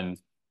 2021,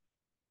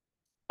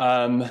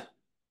 um,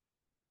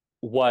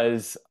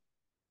 was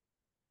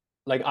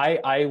like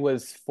I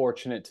was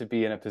fortunate to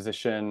be in a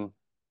position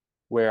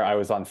where I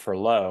was on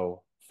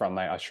furlough from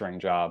my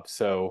ushering job.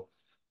 So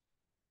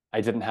I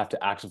didn't have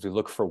to actively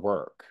look for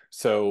work.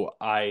 So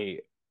I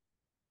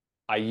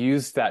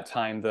used that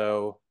time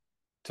though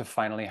to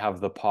finally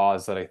have the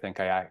pause that I think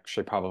I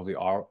actually probably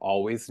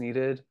always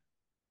needed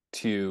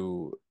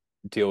to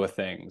deal with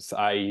things.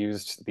 I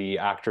used the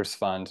Actors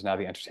Fund, now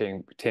the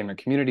Entertainment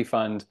Community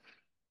Fund,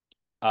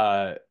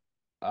 uh,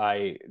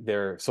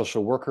 their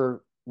social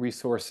worker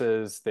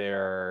resources,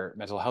 their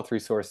mental health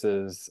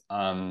resources.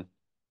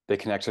 They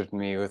connected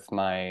me with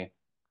my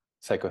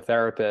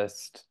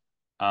psychotherapist.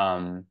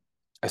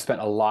 I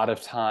spent a lot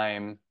of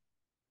time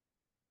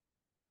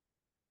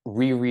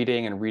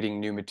rereading and reading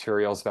new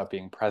materials about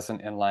being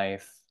present in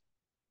life.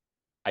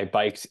 I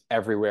biked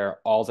everywhere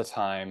all the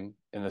time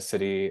in the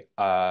city.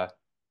 I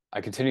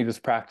continued this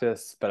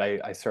practice, but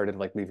I started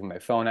like leaving my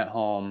phone at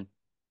home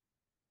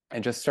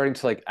and just starting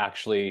to like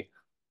actually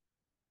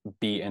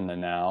be in the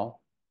now.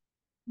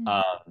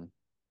 Mm. Um,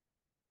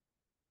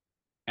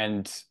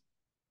 and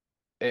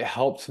it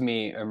helped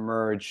me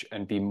emerge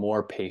and be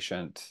more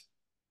patient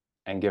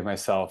and give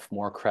myself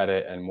more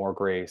credit and more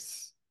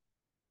grace.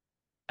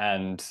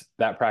 And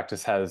that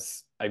practice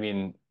has, I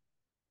mean,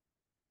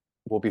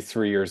 will be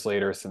 3 years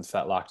later since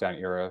that lockdown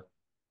era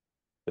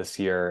this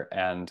year.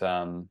 And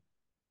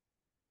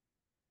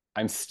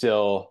I'm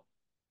still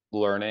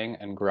learning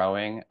and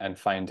growing and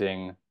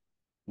finding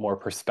more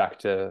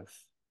perspective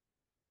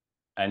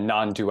and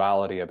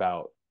non-duality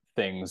about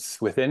things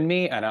within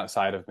me and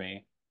outside of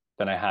me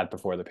than I had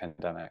before the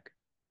pandemic.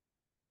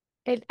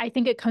 I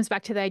think it comes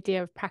back to the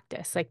idea of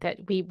practice, like that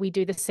we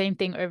do the same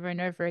thing over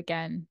and over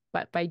again,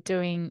 but by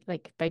doing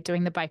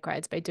the bike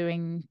rides, by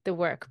doing the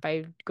work,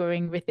 by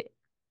going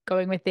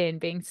within,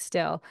 being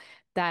still,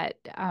 that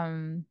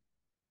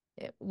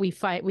we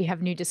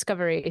have new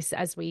discoveries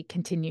as we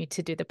continue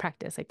to do the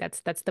practice. Like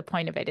that's the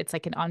point of it. It's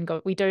like an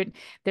ongoing, we don't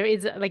there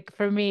is like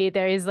for me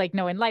there is like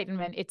no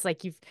enlightenment. It's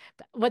like you've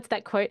what's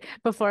that quote?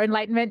 Before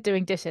enlightenment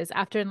doing dishes,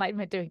 after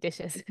enlightenment doing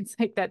dishes. It's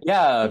like that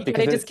Yeah, you gotta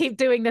because just it's keep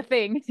doing the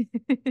thing.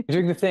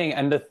 doing the thing,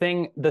 and the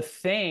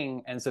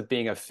thing ends up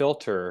being a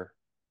filter.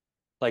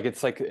 Like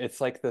it's like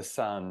this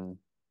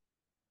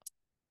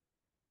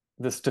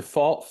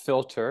default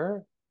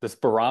filter, this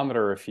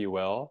barometer, if you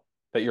will,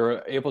 that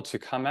you're able to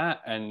come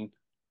at. And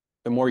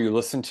the more you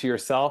listen to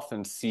yourself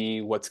and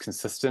see what's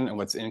consistent and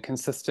what's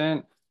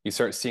inconsistent, you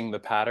start seeing the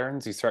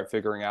patterns, you start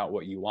figuring out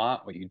what you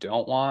want, what you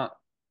don't want.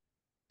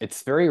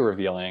 It's very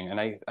revealing. And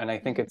I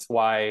think Mm. it's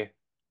why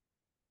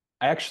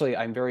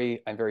I'm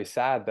very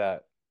sad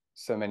that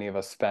so many of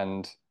us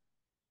spend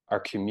our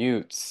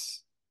commutes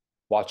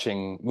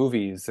watching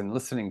movies and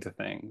listening to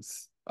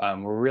things.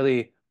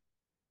 We're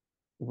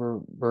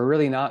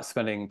really not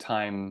spending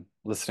time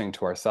listening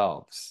to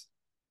ourselves.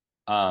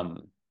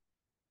 Um,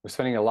 we're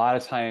spending a lot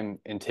of time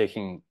in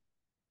taking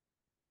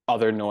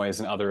other noise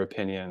and other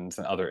opinions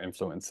and other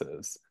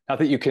influences. Not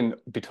that you can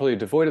be totally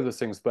devoid of those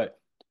things, but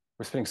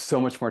we're spending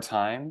so much more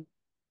time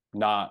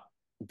not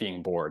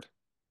being bored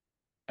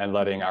and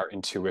letting our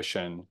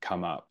intuition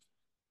come up.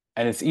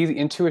 And it's easy,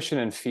 intuition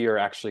and fear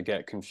actually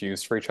get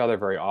confused for each other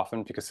very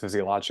often because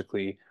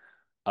physiologically,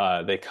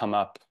 they come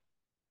up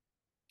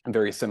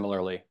very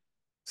similarly.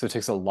 So it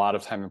takes a lot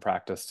of time and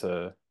practice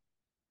to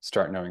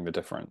start knowing the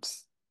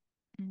difference.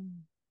 Mm.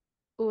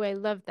 Oh, I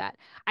love that.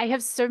 I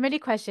have so many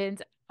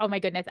questions. Oh my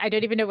goodness, I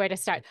don't even know where to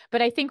start.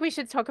 But I think we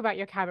should talk about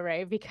your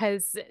cabaret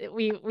because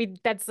we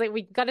that's like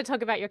we got to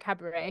talk about your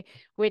cabaret,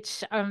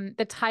 which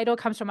the title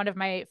comes from one of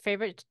my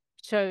favorite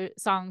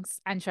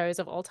songs and shows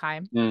of all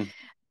time. Mm.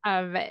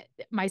 Um,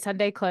 My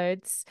Sunday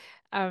Clothes.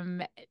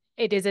 Um,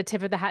 it is a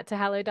tip of the hat to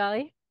Hello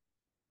Dolly.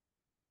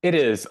 It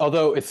is,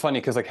 although it's funny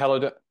because like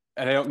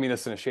and I don't mean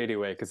this in a shady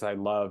way because I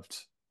loved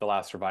The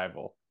Last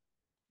Revival.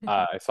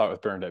 I saw it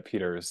with Bernadette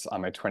Peters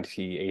on my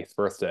 28th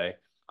birthday.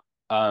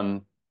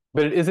 Um,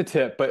 but it is a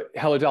tip. But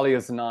Hello Dolly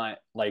is not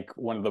like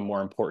one of the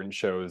more important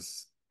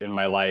shows in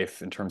my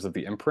life in terms of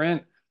the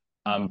imprint.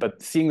 Mhm.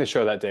 But seeing the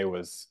show that day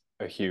was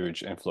a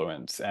huge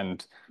influence,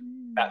 and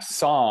that Mm.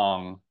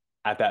 song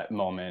at that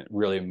moment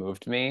really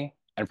moved me,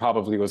 and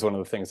probably was one of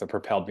the things that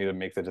propelled me to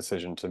make the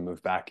decision to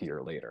move back a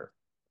year later.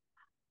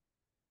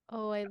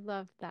 Oh, I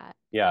love that.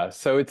 Yeah,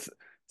 so it's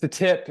a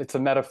tip, it's a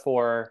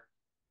metaphor.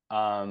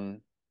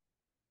 Um,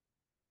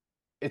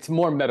 it's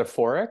more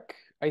metaphoric,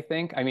 I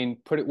think. I mean,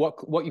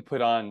 what you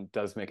put on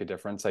does make a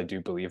difference. I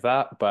do believe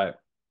that, but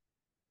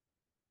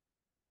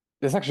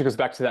this actually goes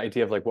back to the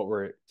idea of like what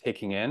we're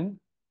taking in,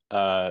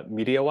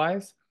 media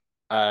wise.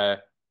 Uh,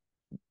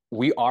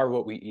 we are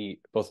what we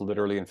eat, both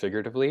literally and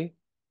figuratively.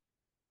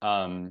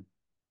 Um,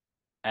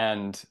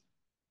 and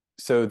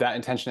so that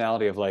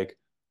intentionality of like,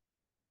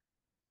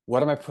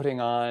 what am I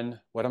putting on?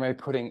 What am I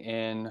putting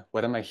in?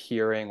 What am I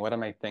hearing? What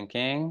am I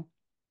thinking?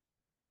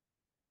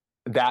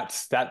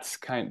 That's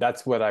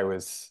what I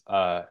was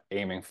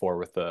aiming for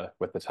with the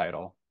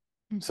title.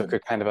 So it Hmm.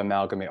 could kind of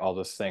amalgamate all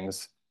those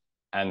things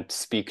and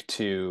speak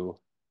to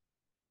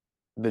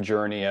the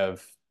journey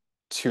of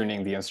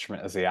tuning the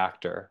instrument as the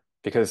actor.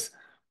 Because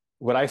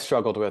what I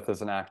struggled with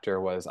as an actor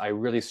was I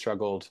really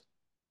struggled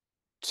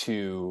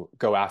to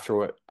go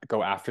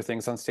after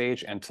things on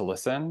stage and to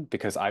listen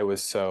because I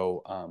was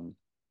so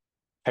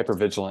hyper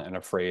vigilant and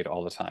afraid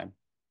all the time.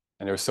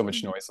 And there was so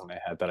much noise in my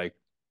head that I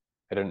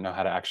didn't know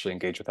how to actually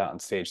engage with that on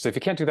stage. So if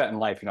you can't do that in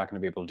life, you're not going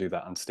to be able to do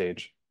that on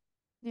stage.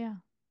 Yeah.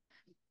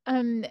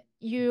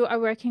 You are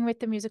working with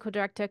the musical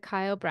director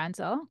Kyle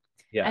Branzel,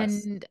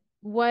 Yes. and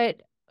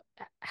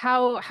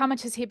how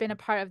much has he been a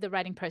part of the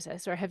writing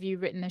process, or have you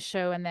written the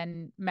show and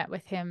then met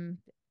with him?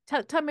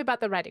 Tell me about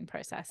the writing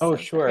process Oh, of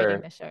creating sure.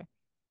 the show.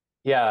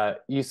 Yeah,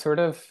 you sort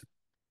of,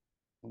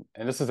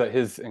 and this is at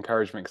his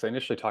encouragement because I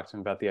initially talked to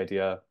him about the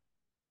idea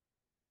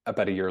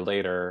about a year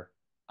later,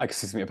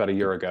 excuse me, about a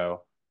year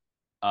ago.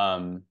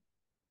 Um,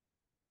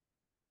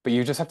 but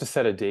you just have to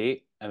set a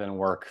date and then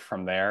work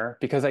from there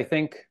because I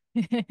think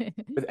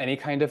with any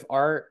kind of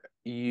art,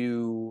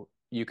 you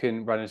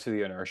can run into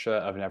the inertia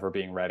of never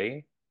being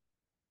ready,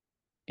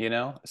 you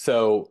know?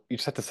 So you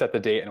just have to set the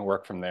date and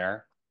work from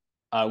there.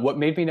 What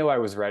made me know I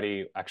was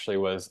ready actually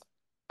was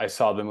I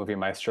saw the movie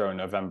Maestro in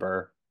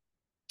November,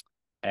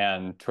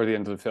 and toward the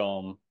end of the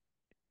film,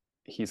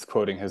 he's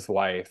quoting his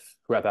wife,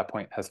 who at that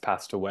point has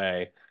passed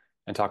away,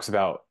 and talks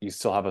about you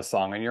still have a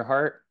song in your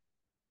heart.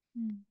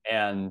 Mm.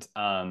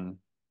 And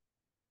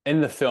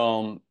in the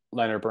film,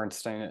 Leonard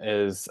Bernstein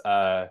is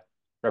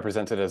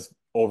represented as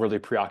overly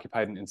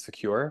preoccupied and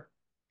insecure.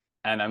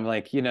 And I'm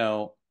like,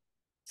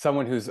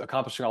 someone who's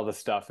accomplishing all this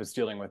stuff is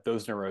dealing with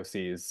those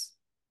neuroses.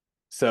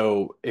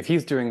 So if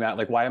he's doing that,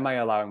 like, why am I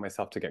allowing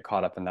myself to get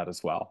caught up in that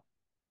as well?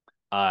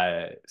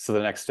 So the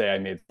next day I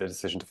made the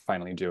decision to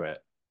finally do it.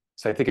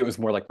 So I think it was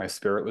more like my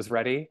spirit was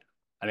ready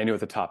and I knew what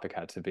the topic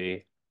had to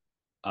be.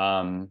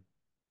 Um,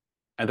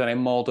 and then I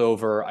mulled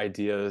over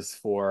ideas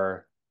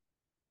for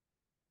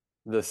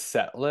the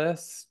set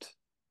list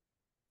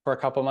for a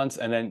couple months.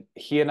 And then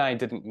he and I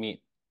didn't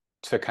meet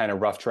to kind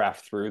of rough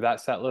draft through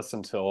that set list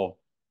until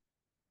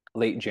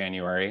late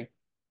January,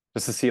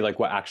 just to see like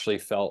what actually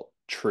felt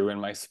true in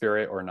my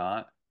spirit or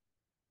not.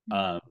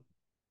 Mm. Um,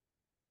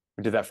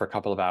 we did that for a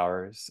couple of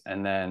hours.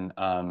 And then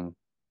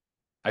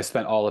I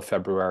spent all of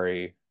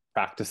February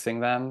practicing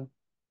them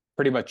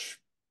pretty much,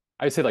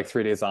 I'd say like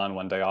 3 days on,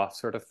 1 day off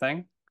sort of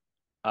thing.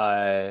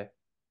 Uh,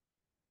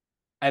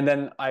 and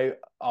then I'll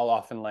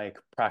often like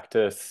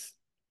practice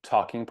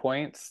talking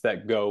points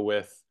that go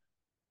with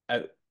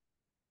uh,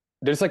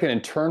 there's like an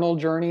internal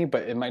journey,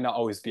 but it might not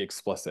always be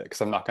explicit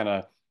because I'm not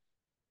gonna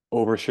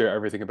overshare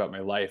everything about my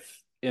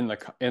life in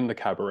the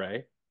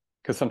cabaret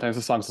because sometimes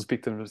the songs will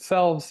speak to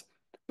themselves,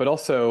 but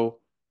also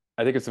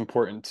I think it's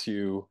important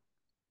to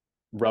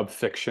rub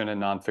fiction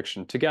and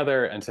nonfiction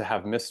together and to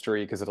have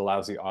mystery because it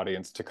allows the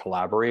audience to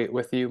collaborate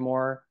with you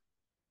more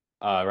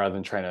rather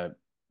than trying to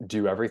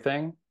do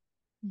everything.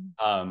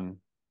 Mm. Um,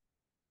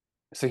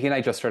 so he and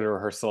I just started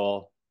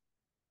rehearsal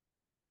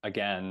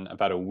again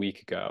about a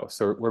week ago.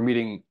 So we're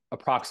meeting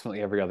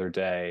approximately every other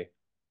day,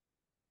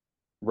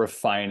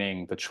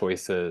 refining the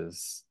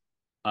choices.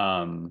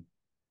 Um,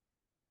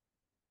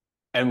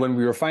 and when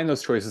we refine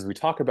those choices, we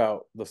talk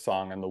about the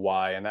song and the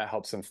why, and that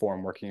helps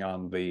inform working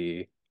on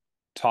the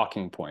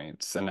talking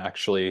points. And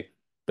actually,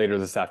 later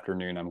this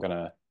afternoon, I'm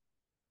gonna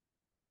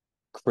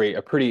create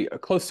a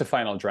close to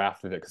final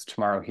draft of it because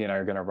tomorrow he and I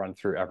are gonna run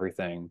through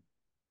everything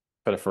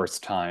for the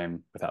first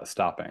time without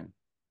stopping.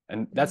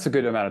 And that's a Mm.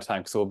 good amount of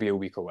time because we'll be a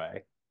week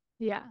away.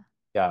 Yeah,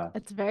 Yeah,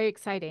 that's very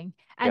exciting.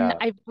 And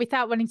yeah.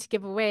 without wanting to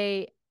give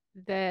away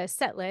the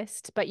set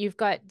list, but you've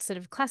got sort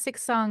of classic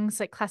songs,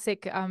 like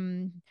classic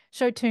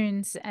show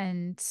tunes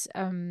and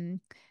some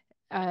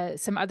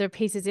other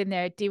pieces in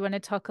there. Do you want to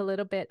talk a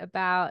little bit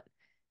about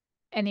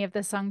any of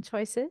the song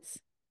choices?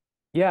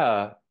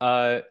 Yeah.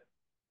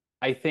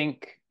 I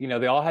think,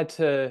 they all had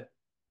to,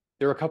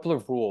 there were a couple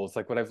of rules.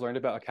 Like what I've learned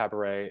about a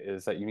cabaret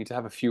is that you need to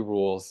have a few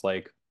rules,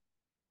 like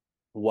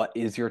what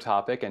is your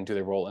topic and do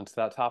they roll into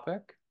that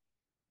topic?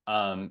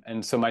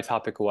 And so my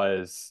topic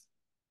was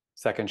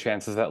second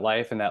chances at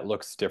life, and that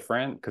looks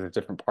different because of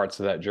different parts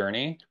of that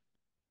journey.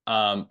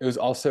 It was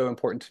also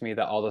important to me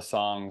that all the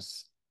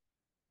songs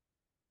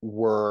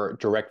were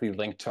directly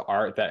linked to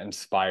art that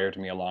inspired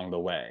me along the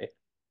way.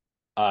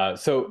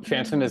 So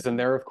Phantom Mm. is in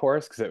there, of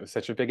course, because it was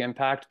such a big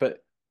impact,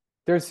 but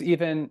there's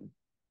even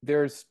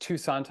there's two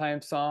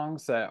Sondheim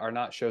songs that are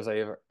not shows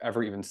I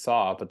ever even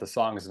saw, but the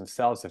songs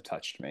themselves have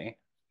touched me.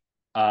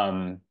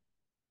 Um,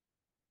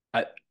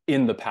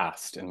 in the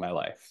past in my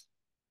life.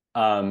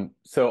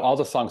 So all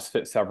the songs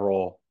fit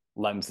several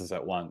lenses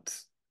at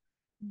once.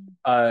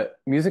 Mm.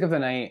 Music of the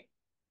Night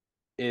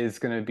is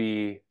going to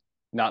be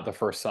not the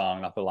first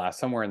song, not the last,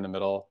 somewhere in the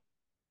middle.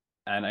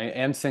 And I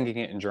am singing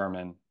it in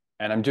German.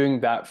 And I'm doing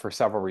that for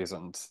several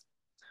reasons.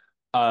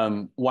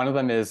 One of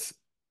them is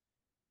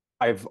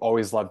I've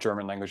always loved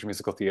German language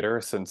musical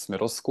theater since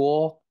middle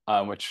school,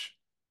 which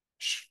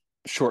sh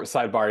short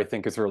sidebar I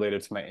think is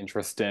related to my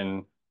interest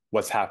in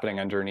what's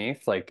happening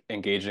underneath, like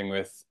engaging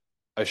with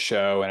a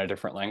show in a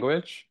different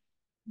language.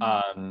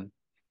 Mm. Um,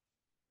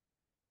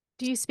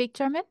 Do you speak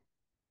German?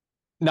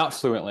 Not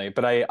fluently,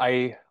 but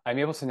I'm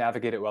able to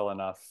navigate it well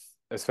enough,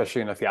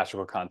 especially in a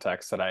theatrical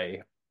context, that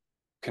I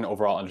can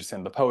overall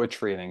understand the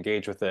poetry and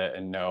engage with it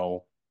and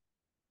know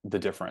the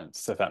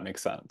difference, if that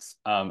makes sense.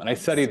 And I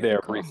That's studied super there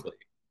cool. briefly.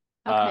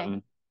 Okay.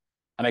 Um,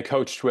 and I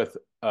coached with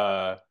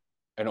an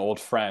old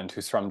friend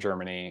who's from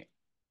Germany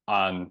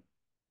on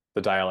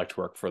the dialect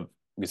work for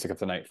Music of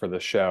the Night for the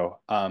show.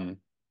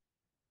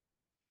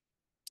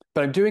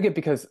 But I'm doing it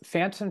because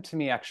Phantom, to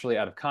me, actually,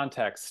 out of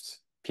context,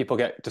 people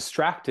get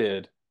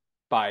distracted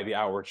by the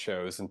outward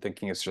shows and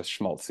thinking it's just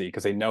schmaltzy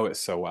because they know it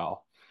so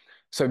well.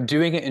 So I'm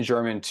doing it in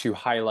German to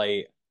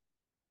highlight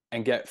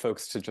and get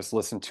folks to just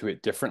listen to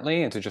it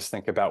differently and to just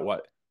think about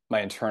what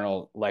my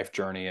internal life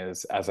journey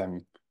is as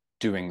I'm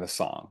doing the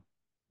song,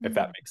 if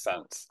that Mm. makes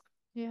sense.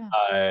 Yeah.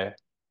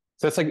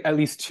 So that's like at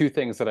least two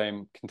things that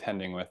I'm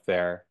contending with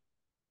there.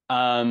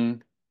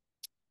 Um,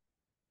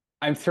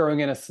 I'm throwing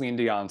in a Celine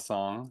Dion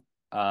song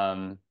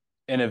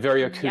in a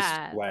very acoustic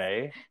Yes.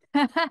 way.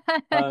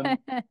 Um,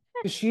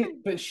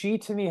 but she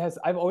to me has,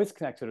 I've always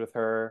connected with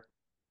her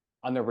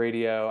on the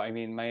radio. I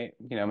mean, my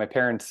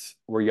parents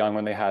were young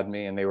when they had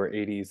me and they were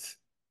 80s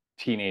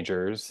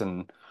teenagers,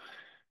 and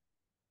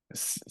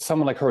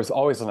someone like her was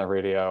always on the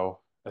radio,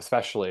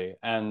 especially.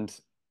 And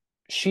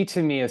she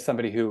to me is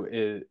somebody who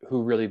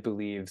really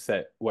believes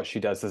that what she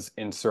does is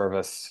in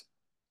service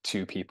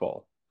to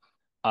people.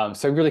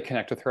 So I really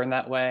connect with her in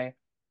that way.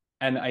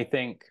 And I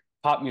think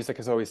pop music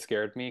has always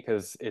scared me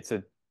because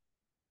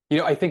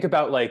I think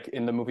about like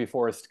in the movie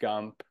Forrest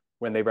Gump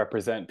when they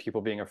represent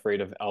people being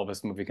afraid of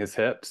Elvis moving his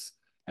hips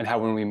and how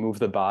when we move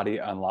the body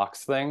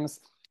unlocks things.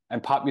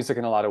 And pop music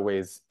in a lot of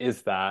ways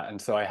is that. And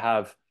so I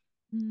have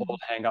Mm.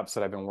 old hangups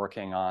that I've been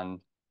working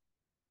on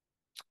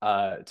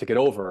to get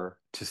over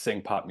to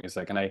sing pop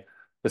music. And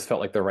this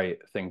felt like the right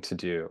thing to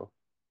do.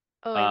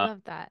 Oh, I Uh,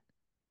 love that.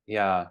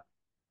 yeah.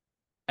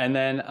 And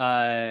then,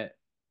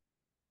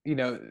 you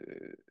know,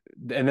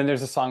 and then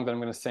there's a song that I'm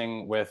going to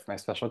sing with my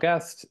special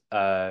guest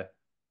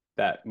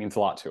that means a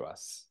lot to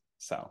us.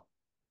 So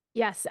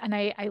Yes, and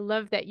I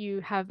love that you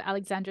have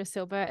Alexandra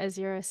Silva as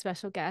your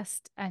special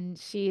guest, and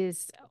she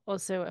is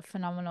also a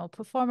phenomenal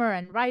performer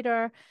and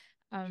writer.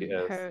 she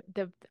is. Her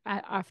the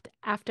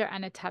after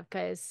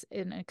Anatevka is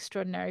an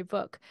extraordinary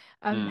book.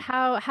 Mm.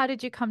 How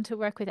did you come to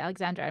work with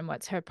Alexandra, and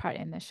what's her part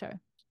in the show?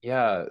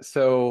 Yeah.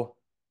 So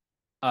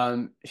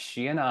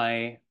she and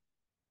I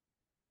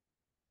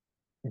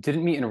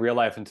didn't meet in real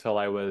life until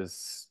I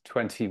was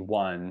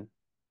 21.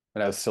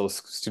 When I was still a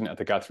student at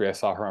the Guthrie, I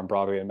saw her on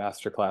Broadway in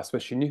masterclass,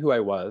 but she knew who I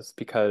was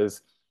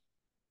because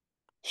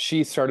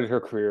she started her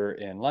career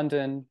in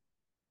London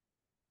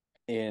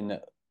in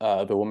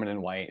The Woman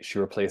in White. She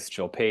replaced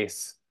Jill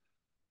Pace.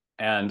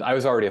 And I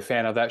was already a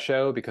fan of that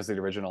show because of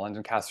the original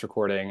London cast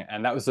recording.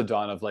 And that was the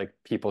dawn of like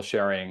people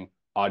sharing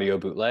audio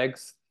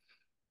bootlegs.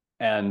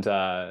 And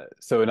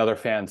so another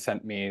fan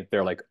sent me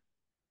their like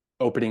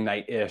opening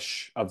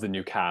night-ish of the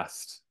new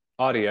cast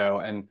audio.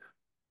 And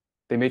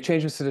they made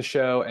changes to the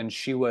show. And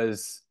it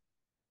was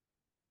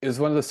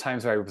one of those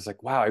times where I was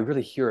like, wow, I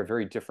really hear a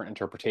very different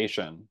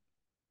interpretation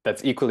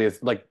that's equally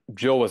as like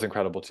Jill was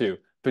incredible too,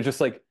 but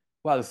just like,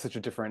 wow, this is such a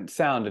different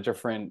sound, a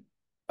different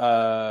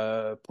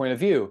point of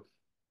view.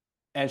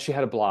 And she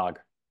had a blog,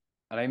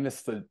 and I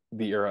missed the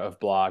era of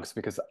blogs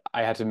because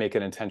I had to make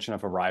an intention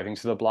of arriving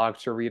to the blog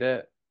to read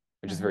it,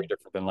 which is very Hmm.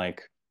 different than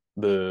like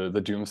the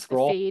doom The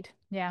scroll. feed,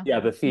 yeah. Yeah,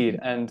 the feed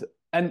and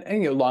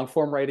long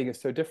form writing is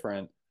so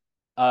different.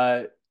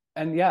 Uh,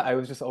 and yeah, I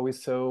was just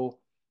always so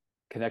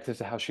connected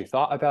to how she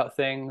thought about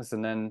things,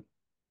 and then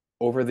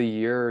over the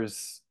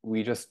years,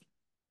 we just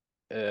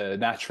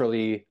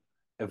naturally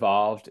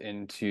evolved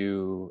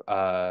into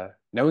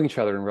knowing each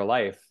other in real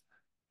life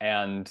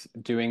and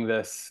doing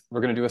this. We're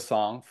going to do a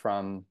song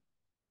from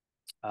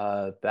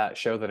that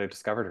show that I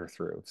discovered her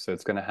through. So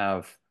it's going to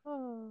have,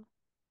 Oh.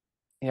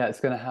 yeah, it's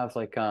going to have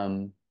like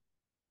a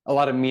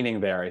lot of meaning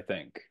there, I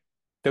think.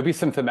 There'll be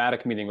some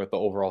thematic meaning with the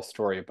overall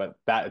story, but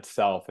that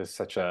itself is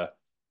such a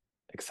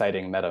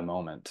exciting meta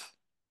moment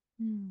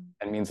Mm.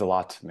 and means a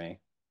lot to me.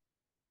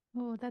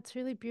 Oh, that's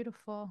really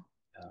beautiful.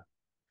 Yeah.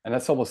 And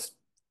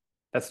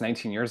that's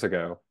 19 years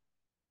ago.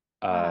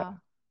 Uh, Wow.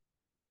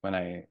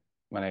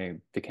 when I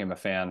became a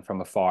fan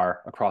from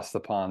afar across the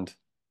pond.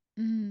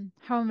 Mm.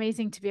 How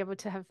amazing to be able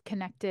to have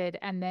connected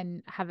and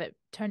then have it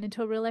turn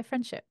into a real life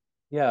friendship.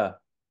 Yeah.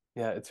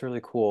 Yeah, it's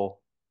really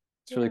cool.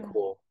 It's really Yeah.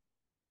 cool.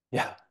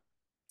 Yeah.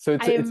 So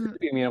it's going to I'm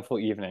be a meaningful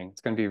evening.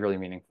 It's going to be really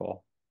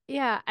meaningful.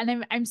 Yeah,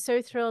 and I'm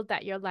so thrilled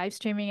that you're live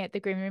streaming at the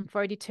Green Room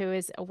 42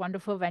 is a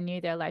wonderful venue.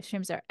 Their live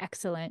streams are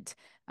excellent.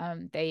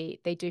 They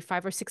do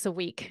 5 or 6 a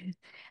week,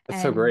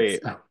 That's so and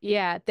great.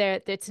 yeah,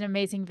 it's an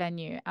amazing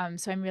venue.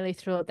 So I'm really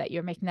thrilled that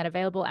you're making that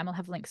available, and we'll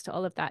have links to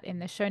all of that in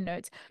the show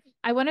notes.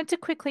 I wanted to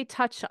quickly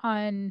touch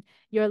on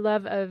your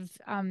love of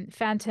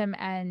Phantom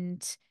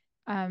and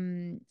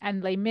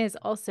Les Mis.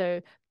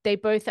 Also, they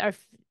both are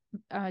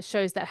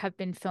shows that have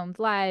been filmed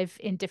live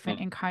in different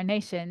Mm,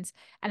 incarnations.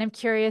 And I'm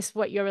curious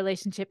what your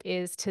relationship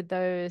is to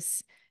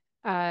those,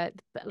 uh,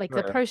 like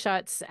the sure. pro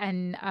shots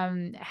and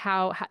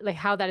like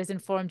how that has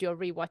informed your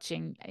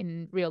rewatching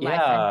in real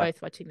life and Yeah.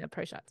 both watching the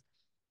pro shots.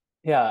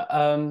 Yeah.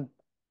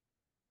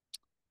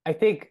 I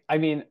think, I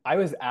mean, I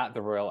was at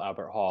the Royal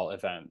Albert Hall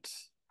event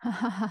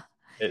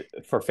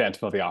for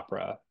Phantom of the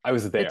Opera. I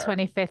was The there.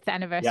 25th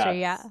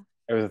anniversary, yeah. Yes,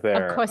 I was Of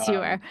there. course you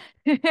were.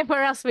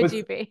 Where else would Was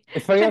you be?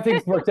 It's funny how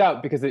things worked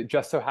out because it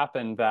just so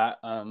happened that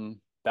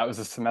that was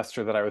a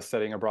semester that I was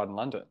studying abroad in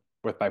London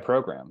with my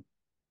program.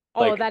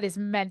 Oh, Like that is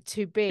meant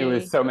to it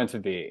was be. so meant to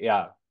be.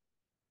 Yeah.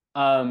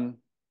 Um,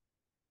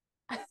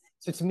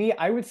 so to me,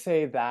 I would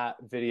say that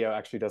video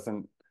actually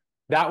doesn't,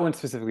 that one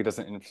specifically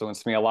doesn't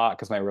influence me a lot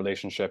because my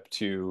relationship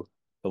to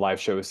the live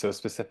show is so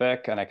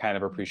specific and I kind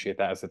of appreciate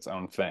that as its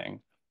own thing.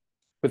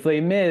 With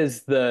Les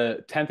Mis,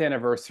 the 10th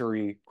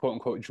anniversary quote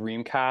unquote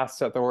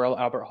Dreamcast at the Royal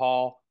Albert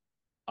Hall,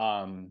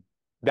 um,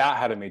 that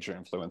had a major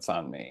influence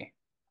on me,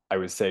 I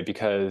would say,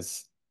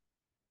 because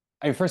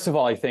I mean, first of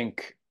all, I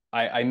think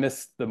I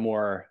miss the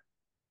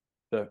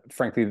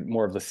frankly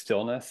more of the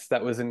stillness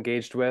that was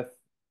engaged with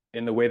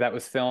in the way that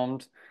was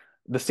filmed.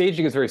 The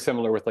staging is very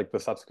similar with like the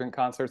subsequent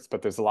concerts,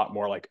 but there's a lot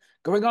more like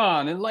going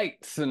on and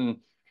lights and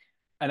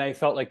I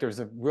felt like there's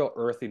a real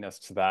earthiness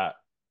to that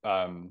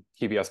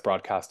PBS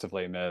broadcast of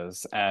Les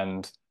Mis,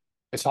 and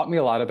it taught me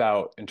a lot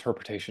about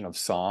interpretation of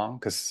song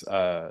because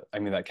I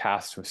mean that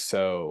cast was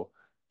so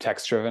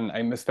text driven.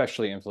 I'm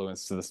especially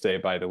influenced to this day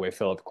by the way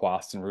Philip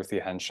Quast and Ruthie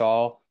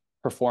Henshaw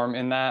perform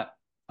in that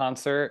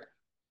concert.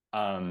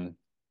 Um,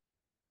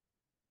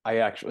 I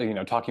actually,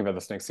 talking about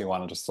this makes me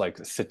want to just like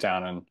sit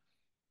down and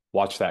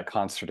watch that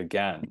concert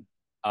again.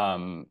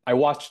 I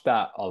watched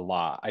that a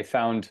lot. I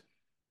found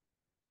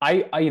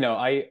and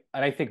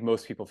I think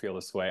most people feel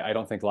this way. I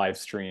don't think live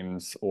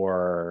streams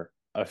or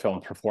a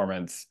film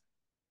performance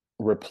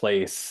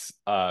replace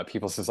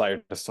people's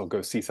desire to still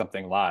go see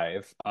something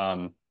live.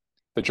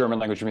 The German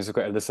language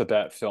musical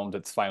Elisabeth filmed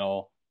its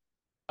final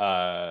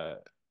uh,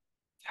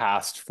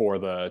 cast for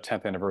the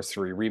 10th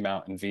anniversary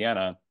remount in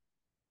Vienna,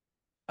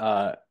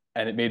 uh,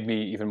 and it made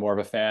me even more of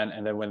a fan.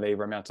 And then when they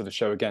remounted the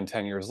show again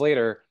 10 years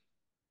later,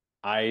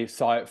 I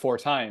saw it 4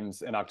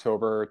 times in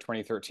October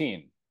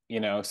 2013.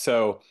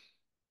 So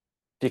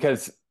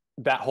because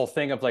that whole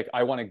thing of like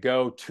I want to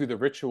go to the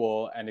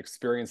ritual and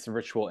experience the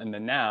ritual in the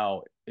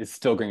now is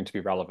still going to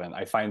be relevant.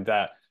 I find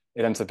that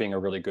it ends up being a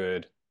really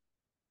good,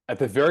 at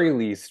the very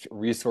least,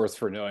 resource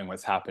for knowing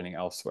what's happening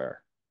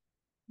elsewhere.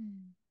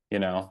 Hmm. You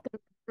know,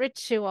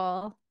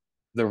 Ritual.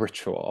 the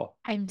ritual.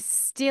 I'm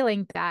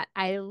stealing that.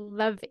 I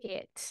love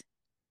it.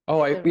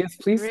 Oh, The yes,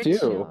 please do.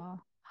 ritual.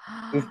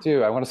 Please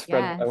do. I want to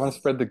Yes.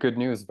 spread the good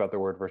news about the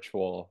word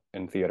ritual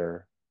in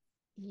theater.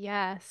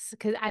 Yes.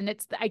 Because and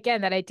it's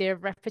again that idea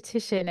of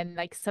repetition and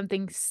like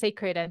something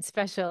sacred and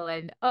special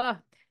and oh,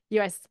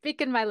 you are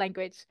speaking my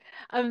language.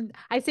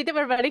 I see that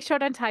we're running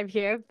short on time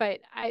here, but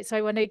I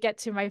want to get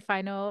to my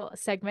final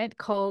segment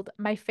called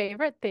My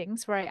Favorite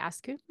Things, where I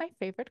ask you my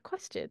favorite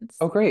questions.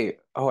 Oh, great.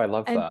 Oh, I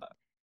love And that.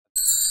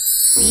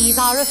 These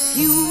are a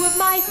few of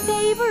my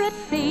favorite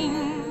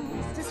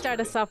things. to start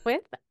us off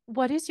with,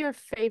 what is your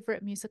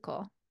favorite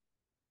musical?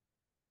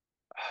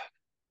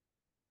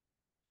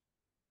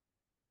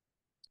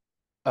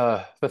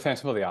 The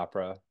Phantom of the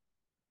Opera,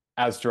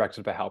 as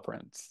directed by Hal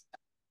Prince.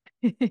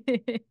 I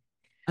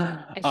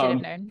should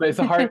have known. But it's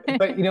a hard,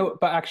 but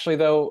but actually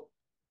though,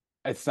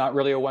 it's not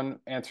really a one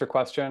answer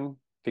question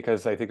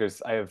because I think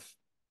I have,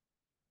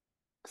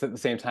 because at the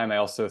same time, I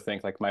also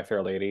think like My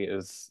Fair Lady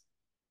is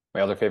my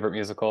other favorite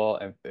musical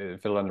and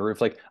Fiddler on the Roof.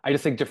 Like, I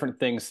just think different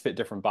things fit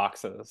different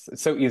boxes.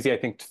 It's so easy, I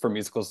think, for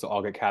musicals to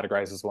all get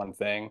categorized as one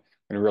thing,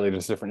 and really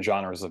there's different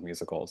genres of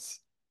musicals,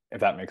 if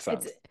that makes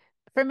It's sense.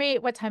 for me,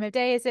 what time of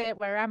day is it?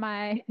 Where am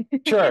I?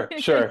 Sure,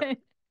 sure.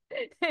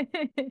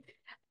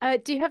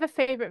 Do you have a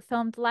favorite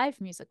filmed live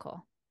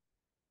musical?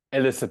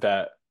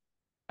 Elizabeth,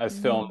 as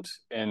filmed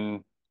Mm.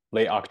 in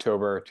late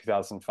October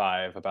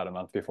 2005, about a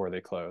month before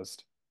they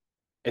closed.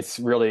 It's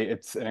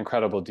an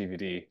incredible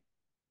DVD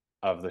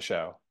of the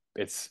show.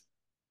 It's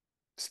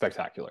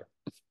spectacular.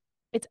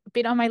 It's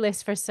been on my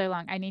list for so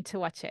long. I need to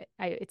watch it.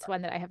 It's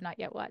one that I have not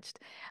yet watched.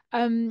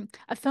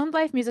 A filmed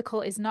live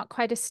musical is not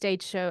quite a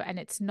stage show and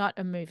it's not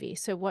a movie.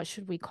 So what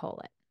should we call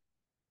it?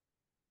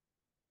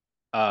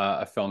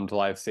 A filmed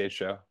live stage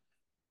show.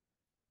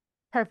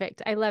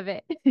 Perfect. I love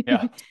it.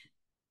 Yeah.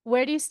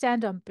 Where do you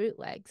stand on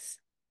bootlegs?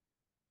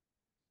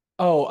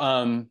 Oh,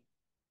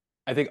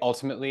 I think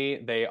ultimately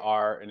they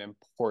are an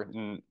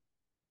important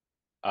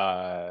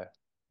uh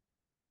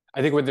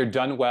I think when they're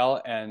done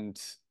well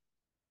and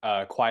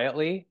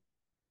quietly,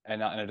 and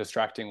not in a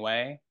distracting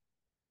way,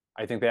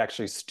 I think they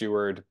actually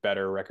steward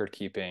better record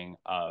keeping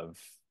of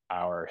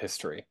our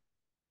history.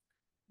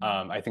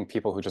 I think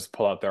people who just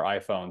pull out their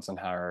iPhones and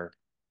are,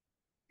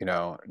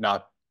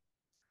 not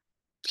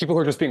people who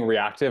are just being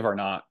reactive are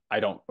not, I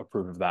don't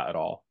approve of that at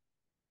all.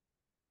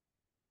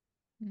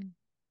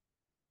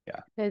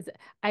 Yeah. Because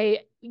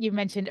you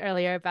mentioned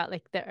earlier about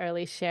like the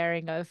early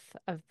sharing of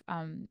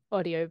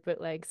audio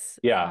bootlegs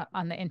Yeah.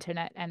 on the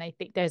internet, and I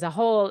think there's a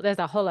whole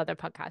other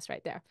podcast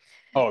right there.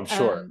 Oh, I'm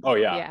sure. Oh,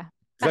 yeah. Yeah.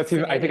 That's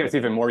even, I think Fascinating. it's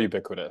even more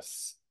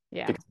ubiquitous.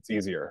 Yeah. Because it's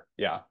easier.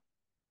 Yeah.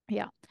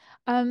 Yeah.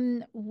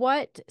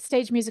 What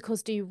stage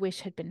musicals do you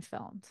wish had been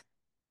filmed?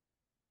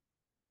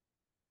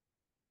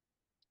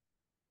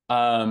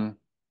 I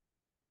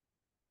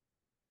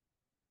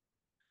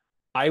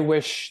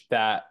wish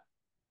that,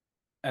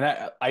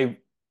 and I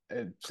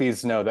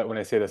please know that when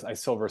I say this, I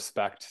still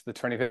respect the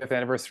 25th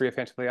anniversary of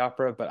Phantom of the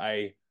Opera, but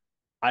I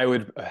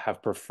would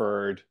have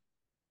preferred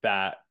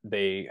that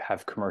they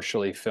have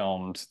commercially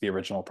filmed the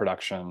original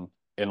production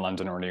in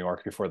London or New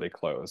York before they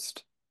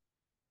closed.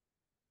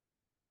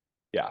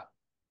 Yeah,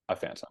 a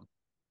Phantom.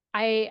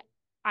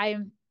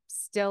 I'm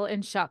still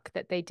in shock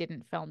that they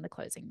didn't film the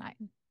closing night.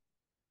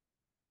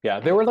 Yeah,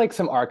 there were like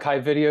some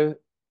archive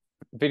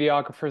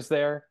videographers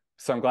there,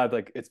 so I'm glad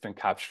like it's been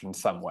captured in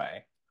some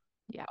way.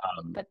 Yeah.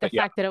 But the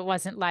fact that it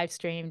wasn't live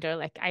streamed, or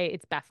like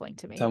it's baffling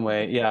to me. Some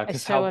way, yeah. A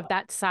show of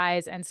that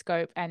size and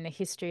scope and the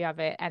history of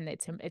it and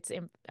its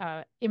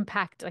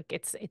impact, like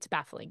it's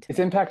baffling to me. Its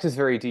impact is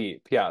very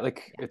deep. Yeah,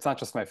 like it's not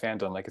just my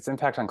fandom, like its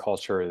impact on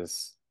culture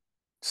is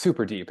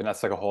super deep, and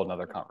that's like a whole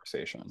nother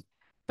conversation.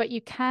 But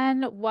you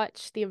can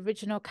watch the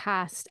original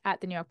cast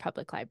at the New York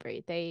Public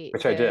Library.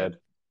 Which I did.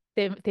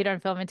 The Theater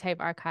and Film and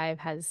Tape Archive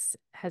has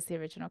the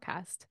original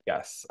cast.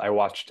 Yes, I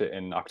watched it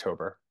in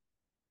October.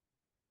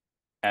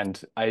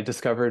 And I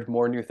discovered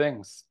more new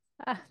things.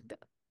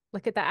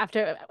 Look at that.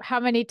 After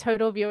how many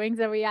total viewings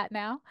are we at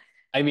now?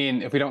 I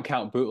mean, if we don't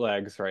count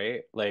bootlegs,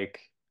 right? Like,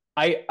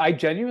 I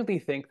genuinely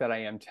think that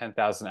I am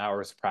 10,000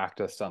 hours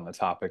practiced on the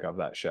topic of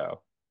that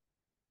show.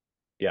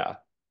 Yeah.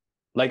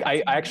 Like,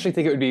 I actually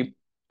think it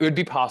would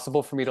be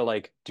possible for me to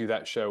like do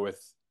that show with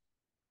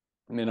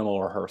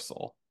minimal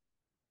rehearsal.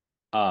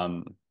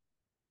 I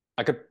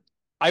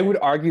would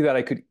argue that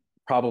I could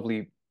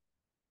probably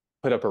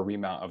put up a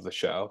remount of the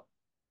show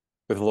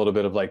with a little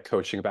bit of like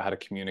coaching about how to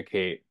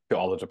communicate to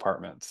all the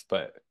departments.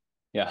 But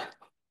yeah.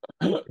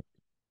 I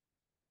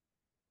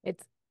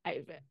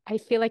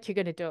feel like you're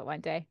going to do it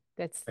one day.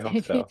 I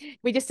hope so.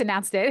 We just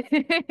announced it.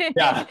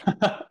 Yeah.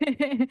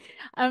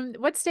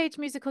 What stage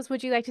musicals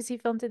would you like to see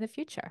filmed in the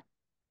future?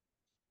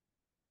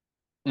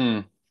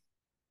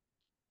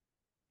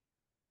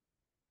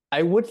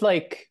 I would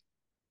like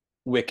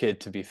Wicked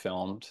to be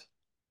filmed.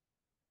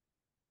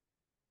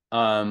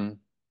 And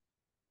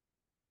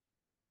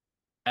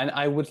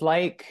I would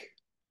like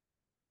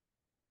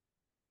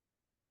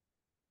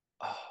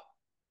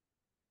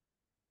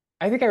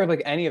I think I would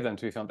like any of them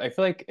to be filmed. I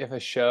feel like if a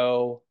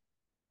show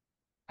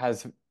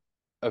has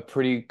a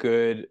pretty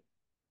good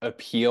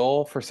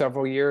appeal for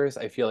several years,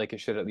 I feel like it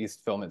should at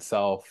least film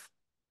itself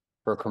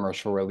for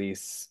commercial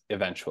release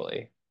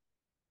eventually.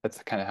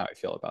 That's kind of how I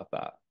feel about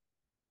that.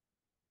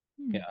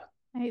 Yeah.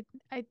 I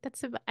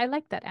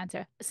like that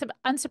answer. So,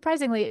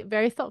 unsurprisingly,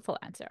 very thoughtful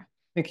answer.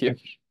 Thank you.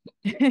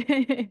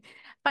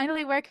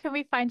 Finally, where can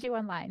we find you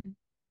online?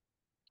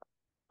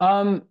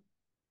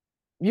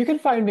 You can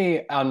find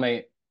me on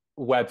my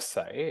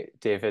website,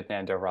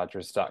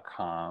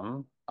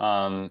 davidnandorodgers.com,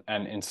 and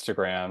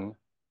Instagram,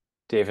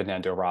 David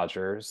Nando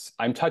Rodgers.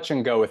 I'm touch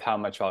and go with how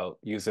much I'll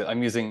use it.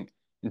 I'm using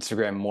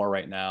Instagram more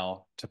right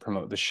now to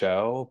promote the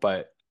show,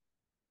 but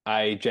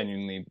I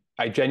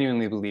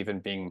genuinely believe in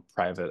being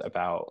private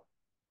about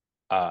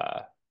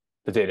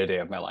the day-to-day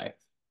of my life,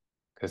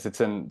 because it's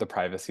in the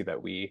privacy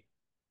that we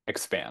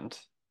expand.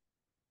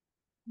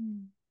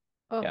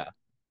 Oh, yeah.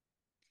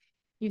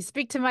 You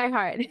speak to my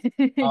heart.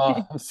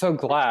 Oh, I'm so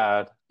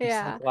glad.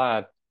 Yeah. I'm so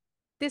glad.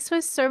 This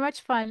was so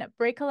much fun.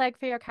 Break a leg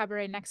for your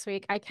cabaret next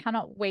week. I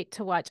cannot wait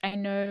to watch. I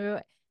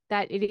know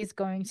that it is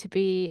going to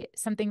be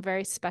something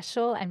very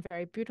special and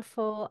very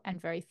beautiful and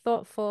very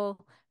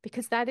thoughtful,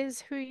 because that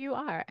is who you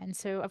are. And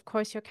so, of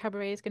course, your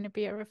cabaret is going to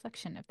be a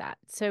reflection of that.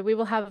 So we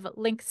will have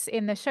links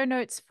in the show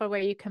notes for where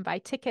you can buy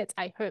tickets.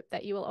 I hope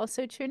that you will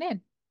also tune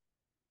in.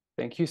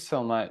 Thank you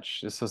so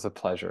much. This was a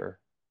pleasure.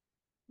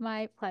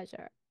 My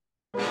pleasure.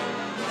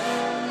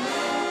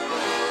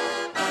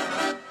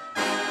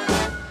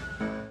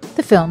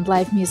 The Filmed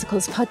Live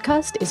Musicals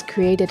podcast is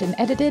created and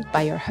edited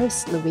by your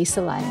host,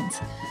 Luisa Lyons.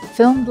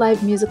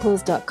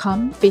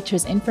 FilmedLiveMusicals.com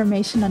features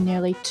information on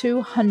nearly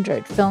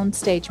 200 filmed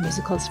stage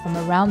musicals from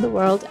around the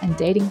world and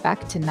dating back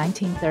to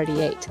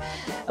 1938,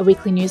 a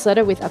weekly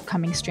newsletter with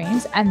upcoming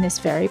streams, and this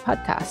very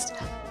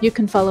podcast. You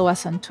can follow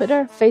us on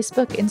Twitter,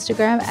 Facebook,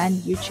 Instagram, and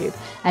YouTube,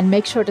 and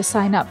make sure to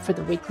sign up for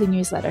the weekly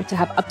newsletter to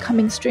have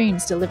upcoming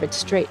streams delivered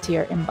straight to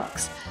your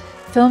inbox.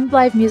 Filmed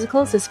Live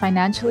Musicals is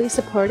financially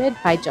supported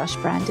by Josh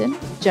Brandon,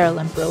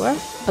 Geraldine Brewer,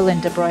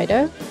 Belinda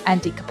Broido,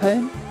 Andy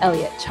Capone,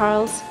 Elliot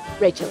Charles,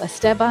 Rachel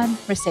Esteban,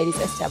 Mercedes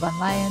Esteban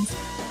Lyons,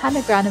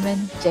 Hannah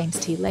Graneman, James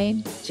T.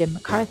 Lane, Jim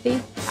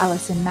McCarthy,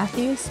 Alison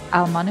Matthews,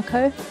 Al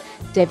Monaco,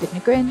 David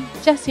Negrin,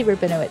 Jesse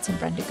Rabinowitz and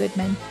Brenda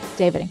Goodman,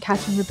 David and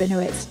Catherine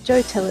Rabinowitz,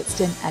 Joe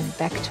Tillotson, and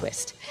Beck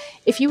Twist.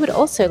 If you would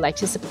also like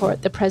to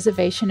support the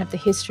preservation of the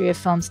history of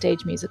film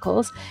stage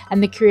musicals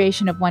and the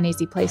creation of one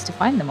easy place to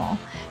find them all,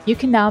 you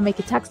can now make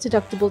a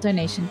tax-deductible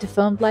donation to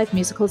Filmed Live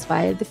Musicals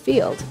via The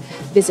Field.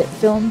 Visit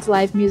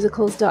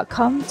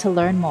filmedlivemusicals.com to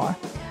learn more.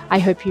 I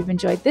hope you've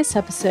enjoyed this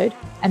episode,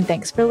 and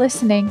thanks for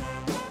listening.